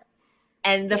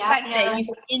 And the fact that you've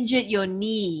injured your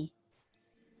knee,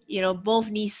 both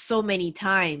knees so many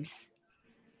times.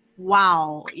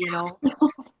 Wow.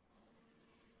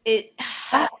 It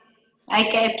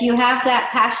Like, if you have that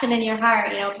passion in your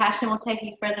heart, passion will take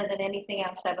you further than anything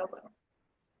else ever will.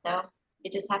 So you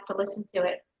just have to listen to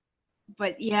it.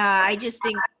 But yeah, I just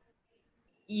think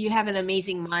you have an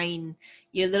amazing mind.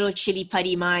 Your little chili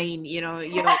putty mind, you're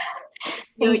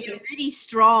really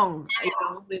strong,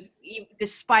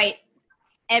 despite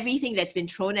everything that's been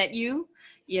thrown at you,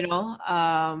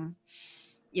 I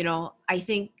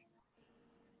think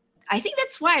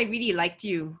that's why I really liked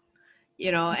you,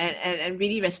 and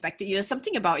really respected you. There's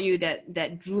something about you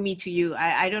that drew me to you.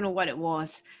 I don't know what it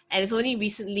was. And it's only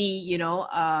recently, you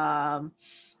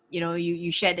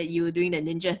shared that you were doing the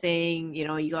ninja thing,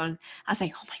 I was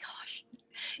like, oh my gosh,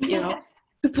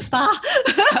 superstar,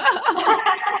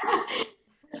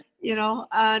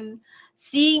 and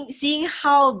seeing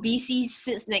how BC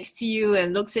sits next to you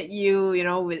and looks at you, you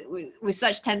know, with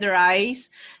such tender eyes,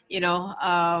 you know,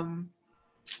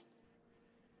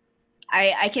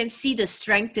 I can see the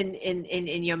strength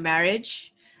in your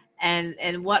marriage,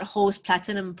 and what holds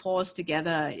Platinum Paws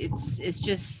together. It's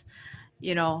just,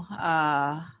 you know,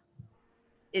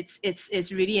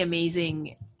 it's really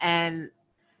amazing. And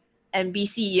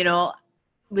BC, you know,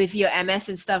 with your MS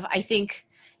and stuff, I think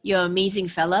you're an amazing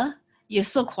fella. You're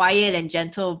so quiet and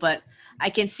gentle, but I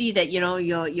can see that, you know,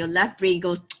 your left brain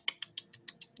goes,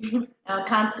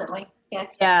 Constantly,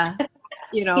 yes. yeah,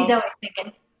 you know. He's always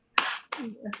thinking.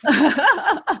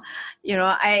 You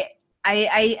know,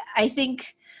 I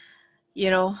think, you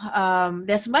know,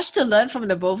 there's much to learn from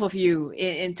the both of you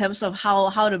in terms of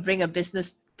how to bring a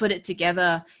business, put it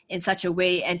together in such a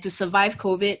way, and to survive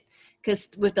COVID. Because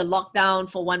with the lockdown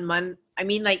for 1 month, I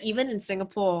mean, like, even in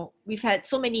Singapore, we've had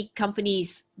so many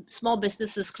companies, small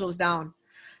businesses close down,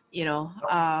 you know,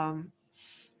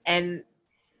 and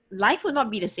life will not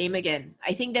be the same again.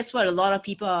 I think that's what a lot of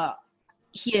people are,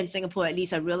 here in Singapore at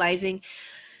least, are realizing.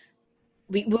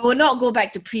 We will not go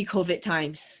back to pre-COVID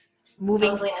times.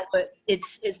 Moving forward,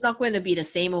 it's not going to be the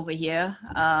same over here.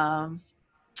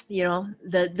 You know,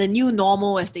 the new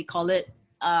normal, as they call it,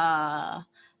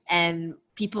 and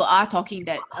people are talking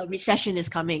that a recession is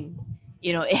coming.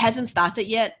 You know, it hasn't started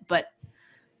yet, but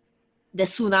the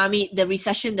tsunami, the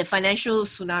recession, the financial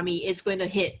tsunami is going to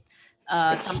hit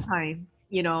sometime.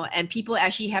 You know, and people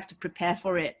actually have to prepare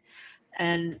for it.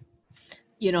 And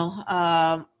you know,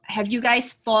 have you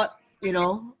guys thought, you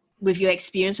know, with your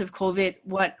experience of COVID,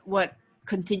 what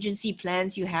contingency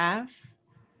plans you have,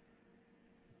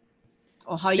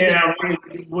 or how you? Yeah,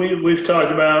 we've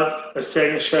talked about a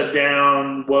second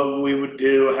shutdown, what we would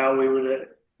do, how we would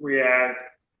react.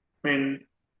 I mean,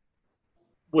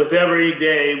 with every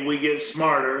day we get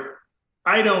smarter.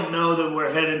 I don't know that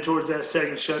we're heading towards that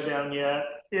second shutdown yet.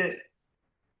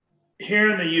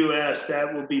 Here in the U.S.,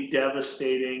 that will be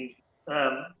devastating.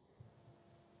 One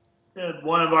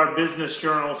of our business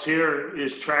journals here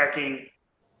is tracking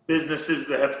businesses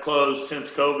that have closed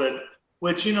since COVID,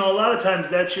 which, you know, a lot of times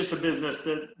that's just a business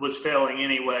that was failing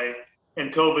anyway,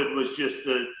 and COVID was just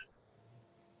the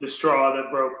straw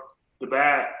that broke the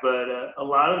back. But a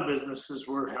lot of the businesses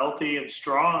were healthy and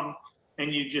strong,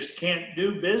 and you just can't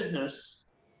do business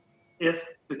if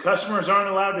the customers aren't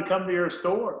allowed to come to your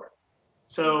store.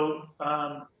 So,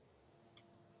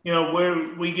 you know,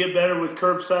 where we get better with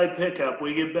curbside pickup,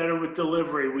 we get better with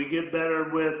delivery, we get better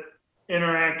with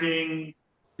interacting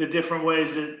the different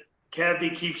ways that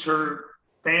Kathy keeps her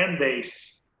fan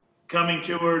base coming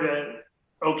to her to,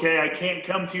 okay, I can't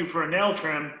come to you for a nail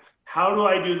trim. How do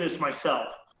I do this myself?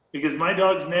 Because my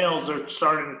dog's nails are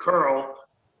starting to curl.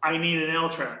 I need a nail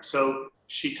trim. So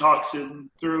she talks through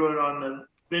it on the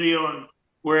video, and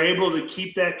we're able to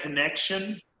keep that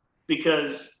connection,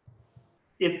 because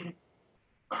if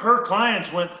her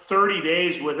clients went 30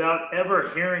 days without ever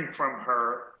hearing from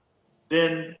her,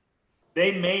 then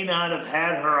they may not have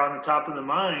had her on the top of the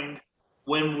mind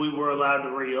when we were allowed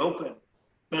to reopen.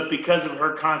 But because of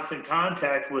her constant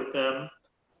contact with them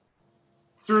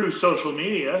through social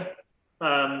media,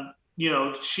 you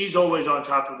know, she's always on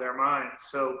top of their minds.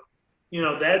 So, you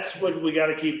know, that's what we got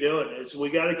to keep doing, is we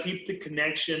got to keep the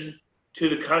connection to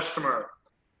the customer.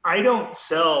 I don't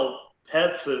sell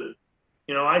pet food.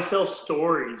 You know, I sell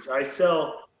stories. I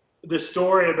sell the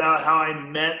story about how I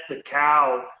met the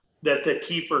cow that the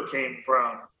keeper came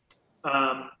from.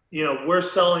 You know, we're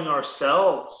selling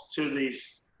ourselves to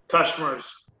these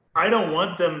customers. I don't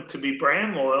want them to be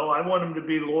brand loyal. I want them to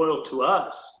be loyal to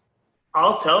us.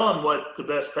 I'll tell them what the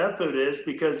best pet food is,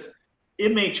 because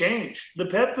it may change. The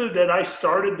pet food that I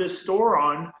started this store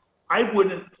on, I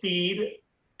wouldn't feed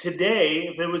today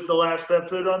if it was the last pet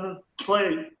food on the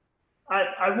plate.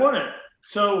 I wouldn't.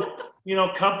 So, you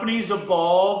know, companies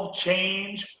evolve,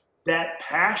 change. That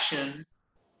passion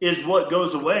is what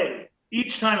goes away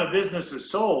each time a business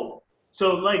is sold.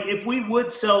 So, like, if we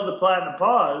would sell the Platinum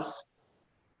Paws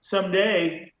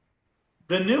someday,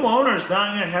 the new owner's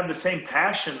not going to have the same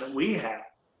passion that we have.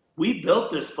 We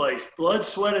built this place, blood,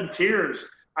 sweat, and tears.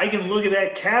 I can look at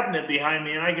that cabinet behind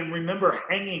me, and I can remember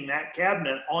hanging that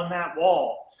cabinet on that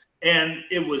wall. And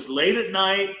it was late at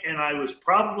night, and I was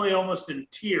probably almost in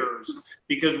tears,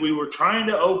 because we were trying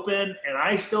to open, and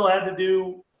I still had to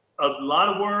do a lot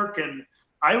of work. And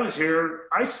I was here,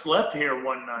 I slept here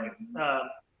one night.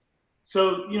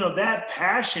 So, you know, that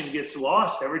passion gets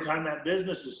lost every time that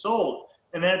business is sold.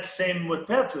 And that's the same with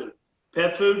pet food.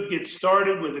 Pet food gets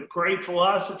started with a great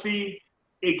philosophy.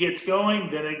 It gets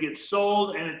going, then it gets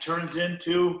sold, and it turns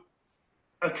into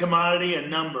a commodity, a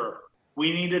number.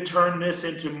 We need to turn this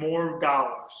into more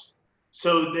dollars.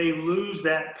 So they lose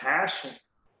that passion.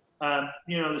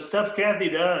 The stuff Kathy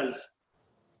does,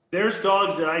 there's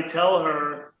dogs that I tell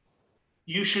her,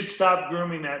 you should stop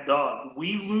grooming that dog.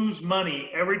 We lose money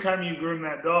every time you groom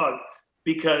that dog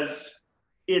because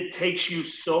it takes you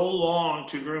so long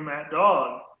to groom that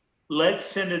dog. Let's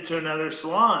send it to another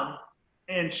salon.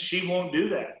 And she won't do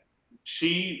that.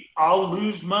 I'll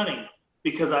lose money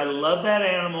because I love that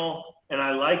animal and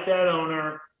I like that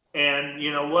owner. And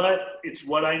you know what? It's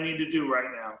what I need to do right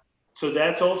now. So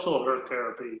that's also her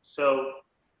therapy. So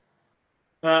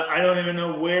I don't even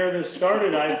know where this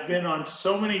started. I've been on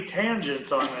so many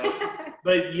tangents on this.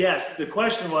 But yes, the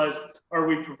question was, are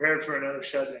we prepared for another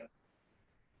shutdown?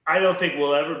 I don't think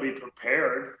we'll ever be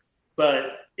prepared,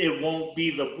 but it won't be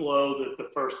the blow that the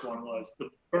first one was. The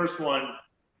first one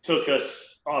took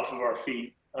us off of our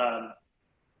feet,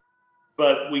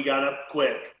 but we got up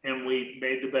quick and we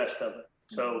made the best of it.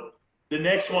 So the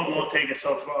next one won't take us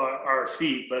off our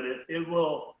feet, but it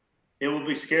will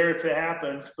be scary if it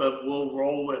happens, but we'll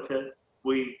roll with it.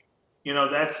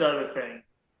 That's the other thing.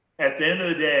 At the end of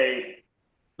the day,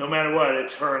 no matter what,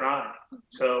 it's her and I.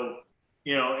 So,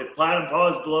 if Platinum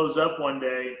Paws blows up one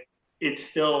day, it's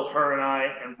still her and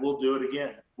I, and we'll do it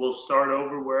again. We'll start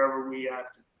over wherever we have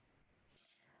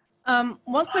to.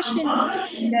 One question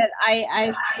that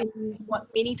I've been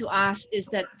meaning to ask is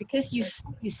that because you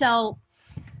sell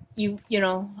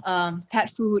pet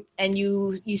food and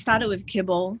you started with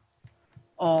kibble,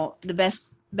 or the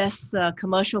best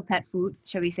commercial pet food,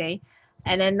 shall we say,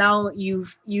 and then now you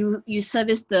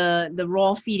service the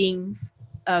raw feeding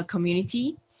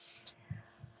community.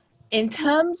 In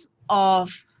terms of,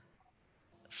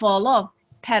 for a lot of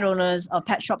pet owners or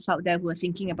pet shops out there who are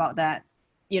thinking about that,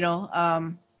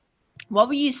 what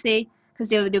would you say? Because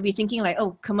they'll be thinking like,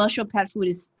 oh, commercial pet food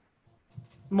is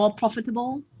more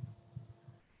profitable,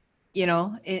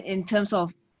 in terms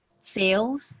of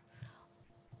sales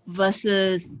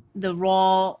versus the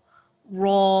raw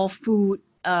food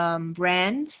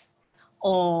brands,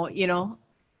 or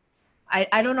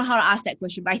I don't know how to ask that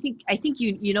question, but I think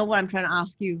you know what I'm trying to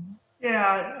ask you.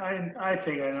 Yeah, I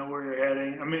think I know where you're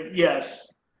heading. I mean,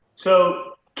 yes.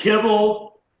 So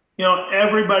kibble,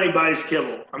 everybody buys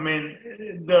kibble. I mean,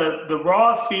 the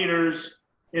raw feeders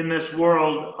in this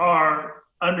world are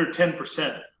under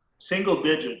 10%, single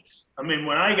digits. I mean,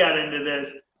 when I got into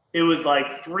this, it was like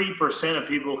 3% of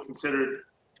people considered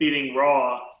feeding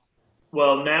raw.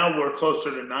 Well, now we're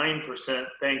closer to 9%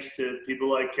 thanks to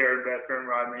people like Karen Becker and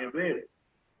Rodney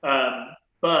Aviv.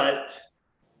 But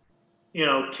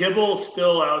kibble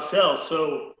still outsells.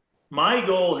 So my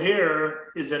goal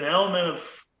here is an element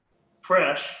of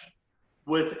fresh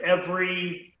with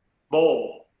every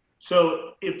bowl.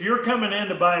 So if you're coming in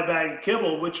to buy a bag of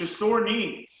kibble, which a store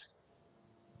needs,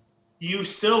 you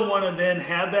still want to then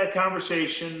have that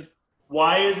conversation.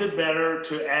 Why is it better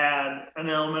to add an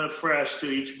element of fresh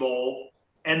to each bowl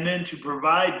and then to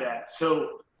provide that?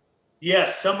 So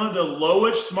yes, some of the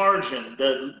lowest margin,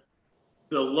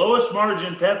 the lowest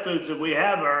margin pet foods that we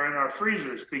have are in our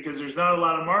freezers because there's not a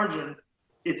lot of margin.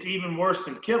 It's even worse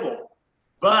than kibble.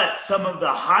 But some of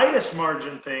the highest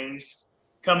margin things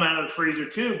come out of the freezer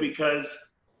too, because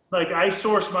like I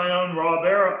source my own raw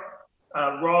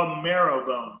marrow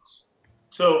bones.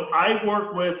 So I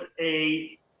work with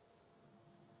a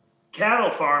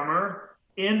cattle farmer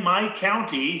in my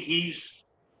county. He's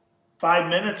 5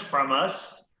 minutes from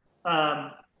us.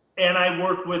 And I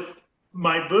work with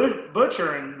my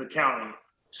butcher in the county.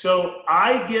 So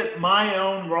I get my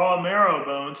own raw marrow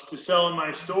bones to sell in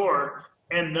my store,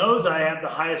 and those I have the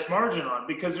highest margin on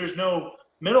because there's no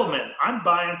middleman. I'm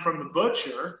buying from the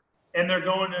butcher and they're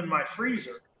going in my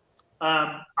freezer.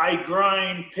 I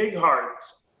grind pig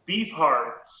hearts, beef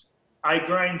hearts. I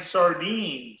grind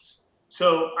sardines.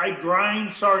 So I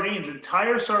grind sardines,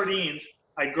 entire sardines.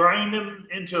 I grind them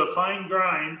into a fine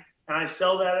grind and I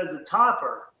sell that as a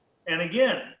topper. And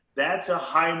again, that's a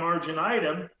high margin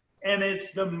item and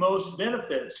it's the most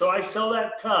benefit. So I sell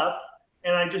that cup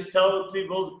and I just tell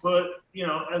people to put,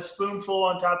 a spoonful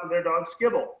on top of their dog's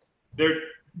kibble.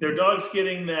 Their dog's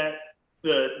getting the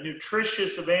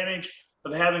nutritious advantage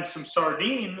of having some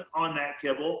sardine on that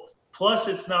kibble, plus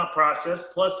it's not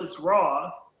processed, plus it's raw,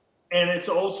 and it's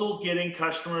also getting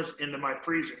customers into my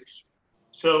freezers.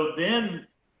 So then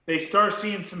they start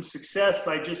seeing some success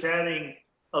by just adding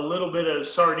a little bit of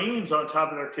sardines on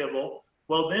top of their kibble.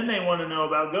 Well, then they want to know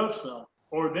about goat's milk,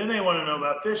 or then they want to know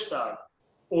about fish stock,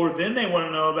 or then they want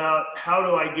to know about how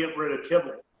do I get rid of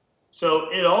kibble. So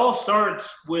it all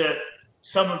starts with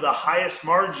some of the highest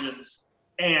margins,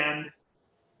 and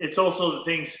it's also the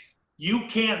things You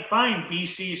can't find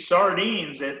BC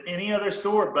sardines at any other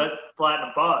store but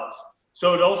Platinum Paws.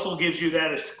 So it also gives you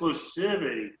that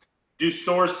exclusivity. Do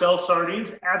stores sell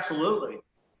sardines? Absolutely.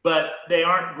 But they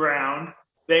aren't ground.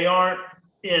 They aren't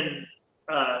in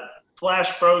flash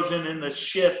frozen in the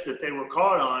ship that they were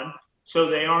caught on. So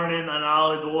they aren't in an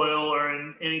olive oil or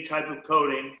in any type of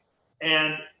coating.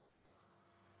 And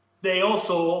they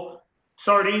also,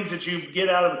 sardines that you get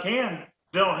out of a can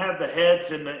don't have the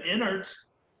heads and the innards,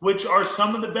 which are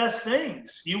some of the best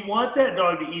things. You want that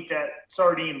dog to eat that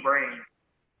sardine brain.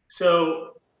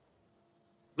 So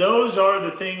those are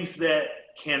the things that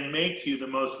can make you the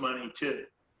most money too.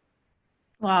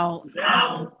 Wow.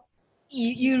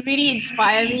 You really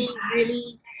inspire me,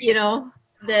 really,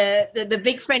 the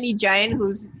big friendly giant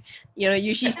who's,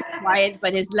 usually so quiet,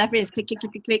 but his left brain is click, click,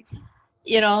 click, click, click,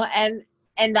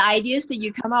 and the ideas that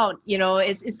you come out,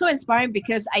 it's so inspiring,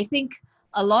 because I think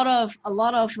a lot of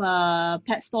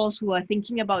pet stores who are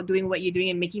thinking about doing what you're doing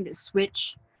and making the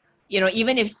switch,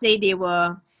 even if say they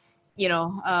were,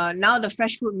 now the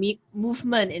fresh food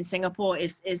movement in Singapore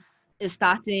is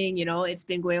starting, it's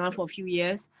been going on for a few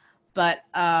years, but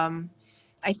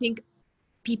I think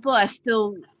people are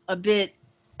still a bit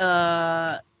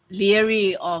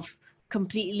leery of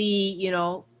completely,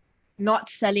 not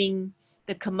selling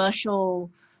the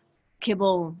commercial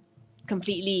kibble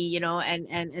completely,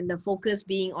 and the focus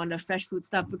being on the fresh food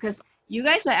stuff, because you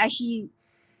guys are actually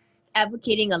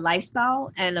advocating a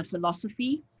lifestyle and a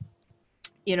philosophy,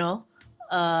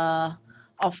 of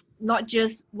not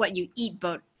just what you eat,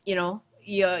 but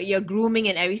your grooming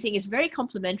and everything is very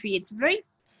complimentary. It's very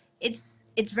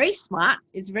smart.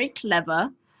 It's very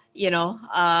clever,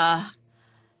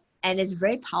 and it's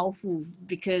very powerful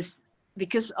because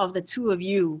of the two of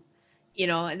you.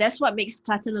 That's what makes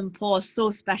Platinum Paws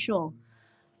so special.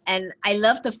 And I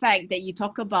love the fact that you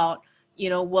talk about,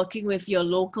 working with your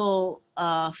local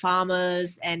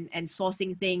farmers and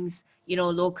sourcing things,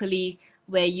 locally,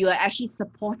 where you are actually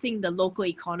supporting the local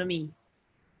economy,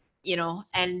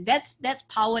 and that's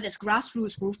power, that's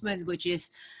grassroots movement, which is,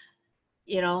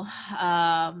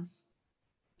 I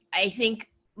think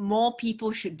more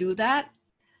people should do that,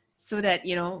 so that,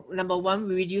 number one,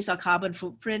 we reduce our carbon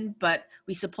footprint, but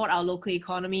we support our local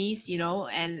economies,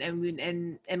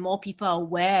 and more people are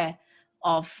aware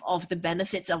of the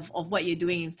benefits of what you're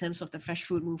doing in terms of the fresh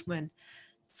food movement.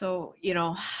 So,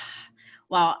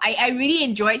 wow, I really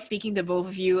enjoyed speaking to both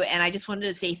of you, and I just wanted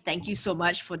to say thank you so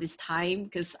much for this time,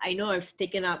 because I know I've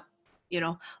taken up,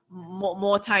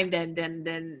 more time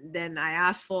than I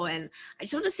asked for, and I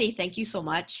just want to say thank you so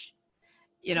much.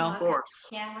 Of course.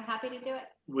 Yeah, we're happy to do it.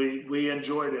 We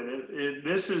enjoyed it.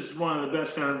 This is one of the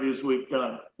best interviews we've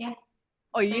done. Yeah.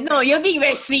 Oh, you're being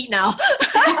very sweet now.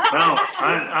 No,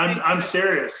 I'm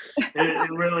serious. It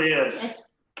really is. It's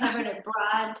covered a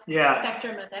broad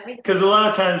spectrum of everything. Because a lot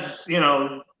of times,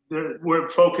 we're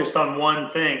focused on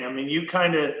one thing. I mean, you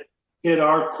kind of hit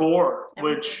our core,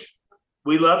 which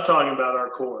we love talking about our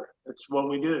core. It's what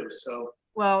we do. So,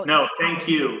 well, no, thank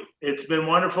you. It's been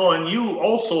wonderful. And you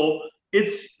also,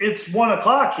 it's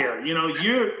 1:00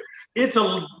 here. It's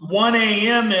a 1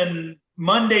 a.m. and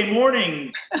Monday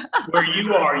morning where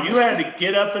you are. You had to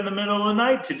get up in the middle of the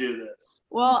night to do this.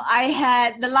 Well, I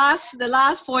had the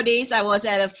last 4 days, I was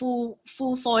at a full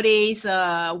 4 days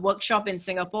workshop in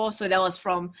Singapore. So that was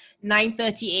from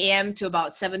 9:30 a.m. to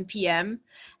about 7 p.m.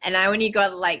 And I only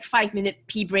got like 5-minute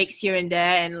pee breaks here and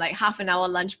there, and like half an hour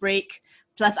lunch break.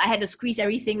 Plus I had to squeeze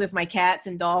everything with my cats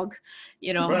and dog,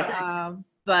 Right.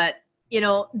 But,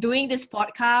 doing this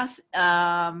podcast,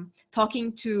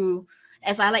 talking to,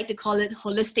 as I like to call it,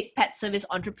 holistic pet service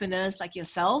entrepreneurs like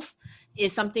yourself,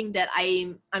 is something that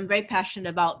I'm very passionate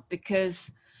about,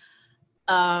 because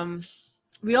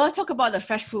we all talk about the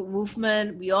fresh food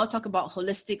movement, we all talk about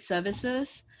holistic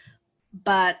services,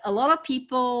 but a lot of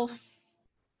people,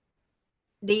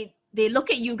 they look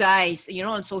at you guys,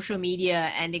 on social media,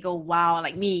 and they go, wow,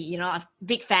 like me, I'm a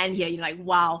big fan here, like,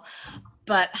 wow,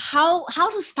 but how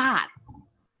to start?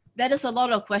 That is a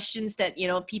lot of questions that,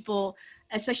 people,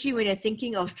 especially when they're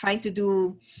thinking of trying to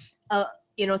do,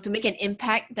 to make an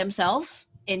impact themselves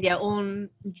in their own,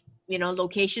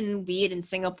 location, be it in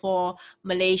Singapore,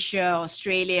 Malaysia,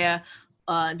 Australia,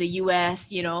 the US,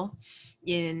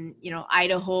 in,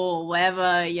 Idaho or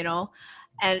wherever,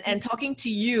 and talking to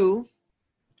you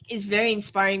is very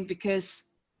inspiring, because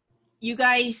you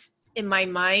guys, in my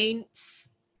mind,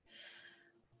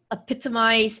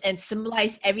 epitomize and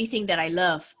symbolize everything that I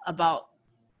love about,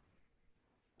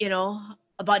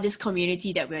 about this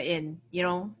community that we're in,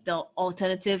 the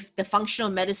alternative, the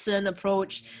functional medicine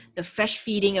approach, the fresh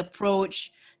feeding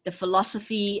approach, the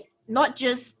philosophy, not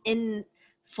just in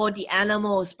for the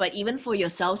animals, but even for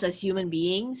yourselves as human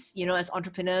beings, you know, as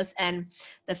entrepreneurs. And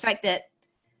the fact that,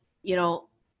 you know,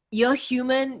 you're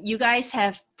human, you guys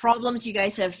have problems, you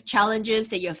guys have challenges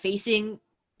that you're facing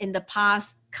in the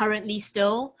past, currently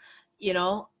still, you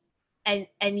know, and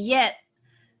yet,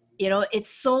 you know, it's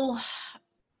so,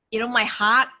 you know, my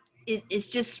heart is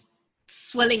just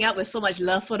swelling up with so much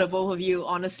love for the both of you,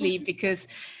 honestly, because,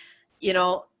 you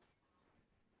know,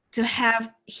 to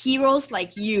have heroes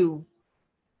like you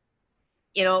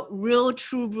know, real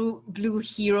true blue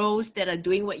heroes that are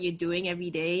doing what you're doing every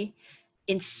day,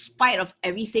 in spite of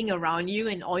everything around you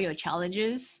and all your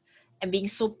challenges, and being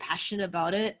so passionate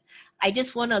about it. I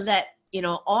just want to let, you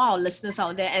know, all our listeners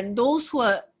out there and those who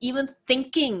are even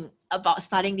thinking about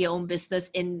starting their own business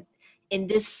in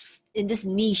this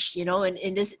niche, you know,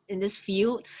 in this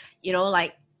field, you know,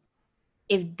 like,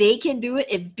 if they can do it,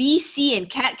 if BC and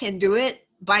Kat can do it,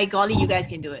 by golly, you guys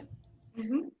can do it.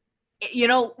 Mm-hmm. You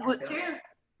know, That's true.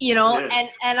 you know, Yes.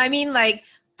 and I mean, like,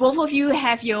 both of you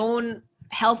have your own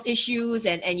health issues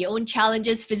and your own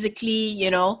challenges physically,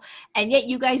 you know, and yet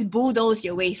you guys bulldoze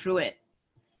your way through it,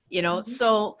 you know. Mm-hmm.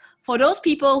 So for those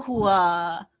people who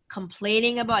are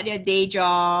complaining about their day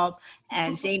job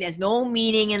and saying there's no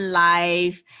meaning in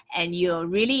life, and you're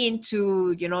really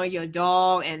into, you know, your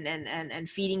dog and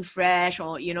feeding fresh,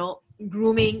 or, you know,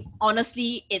 grooming,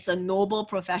 honestly, it's a noble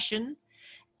profession,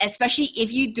 especially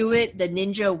if you do it the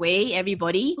ninja way,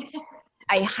 everybody.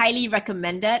 I highly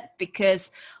recommend that,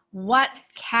 because what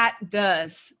Kat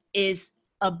does is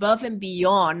above and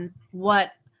beyond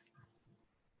what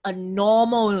a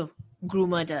normal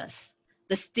groomer does.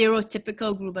 The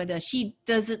stereotypical groomer does. She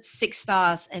does it 6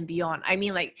 stars and beyond. I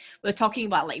mean, like, we're talking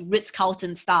about like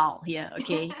Ritz-Carlton style here,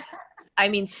 okay? I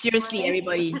mean, seriously, Well, thank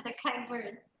you everybody. for the kind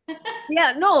words.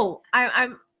 Yeah, no,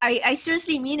 I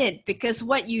seriously mean it, because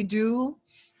what you do,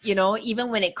 you know, even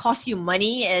when it costs you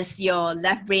money, as your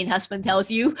left brain husband tells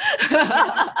you,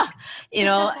 you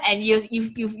know, and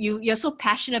you're so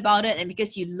passionate about it, and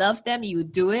because you love them, you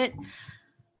do it.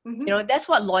 Mm-hmm. You know, that's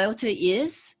what loyalty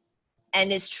is,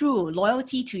 and it's true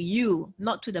loyalty to you,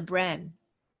 not to the brand.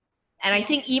 And I Yeah.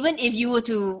 think even if you were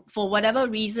to, for whatever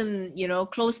reason, you know,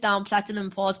 close down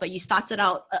Platinum Paws, but you started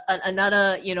out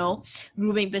another, you know,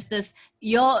 grooming business,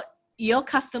 your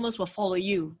customers will follow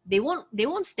you. They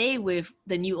won't stay with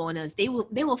the new owners. They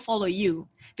will follow you,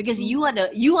 because you are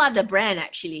the brand,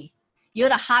 actually. You're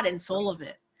the heart and soul of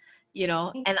it, you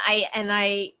know. And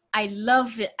I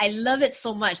love it. I love it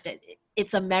so much that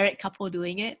it's a married couple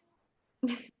doing it.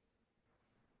 Thank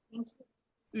you.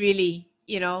 Really,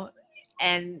 you know.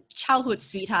 And childhood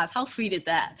sweethearts, how sweet is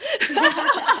that?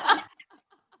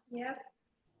 Yep.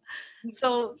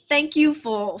 So thank you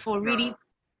for really,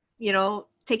 you know,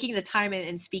 taking the time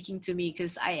and speaking to me,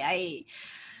 because I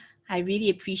really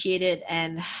appreciate it,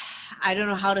 and I don't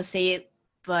know how to say it,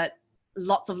 but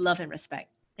lots of love and respect.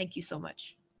 Thank you so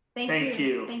much. Thank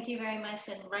you. Thank you very much,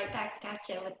 and right back at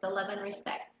you with the love and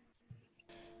respect.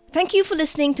 Thank you for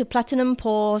listening to Platinum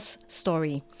Paws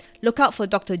Story. Look out for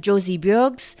Dr. Josie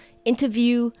Björk's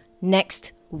interview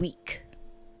next week.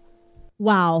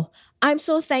 Wow, I'm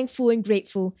so thankful and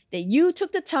grateful that you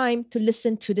took the time to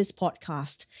listen to this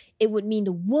podcast. It would mean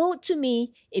the world to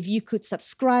me if you could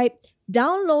subscribe,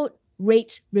 download,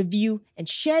 rate, review, and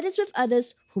share this with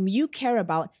others whom you care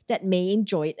about that may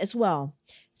enjoy it as well.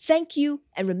 Thank you,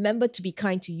 and remember to be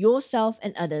kind to yourself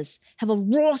and others. Have a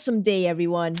awesome day,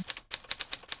 everyone.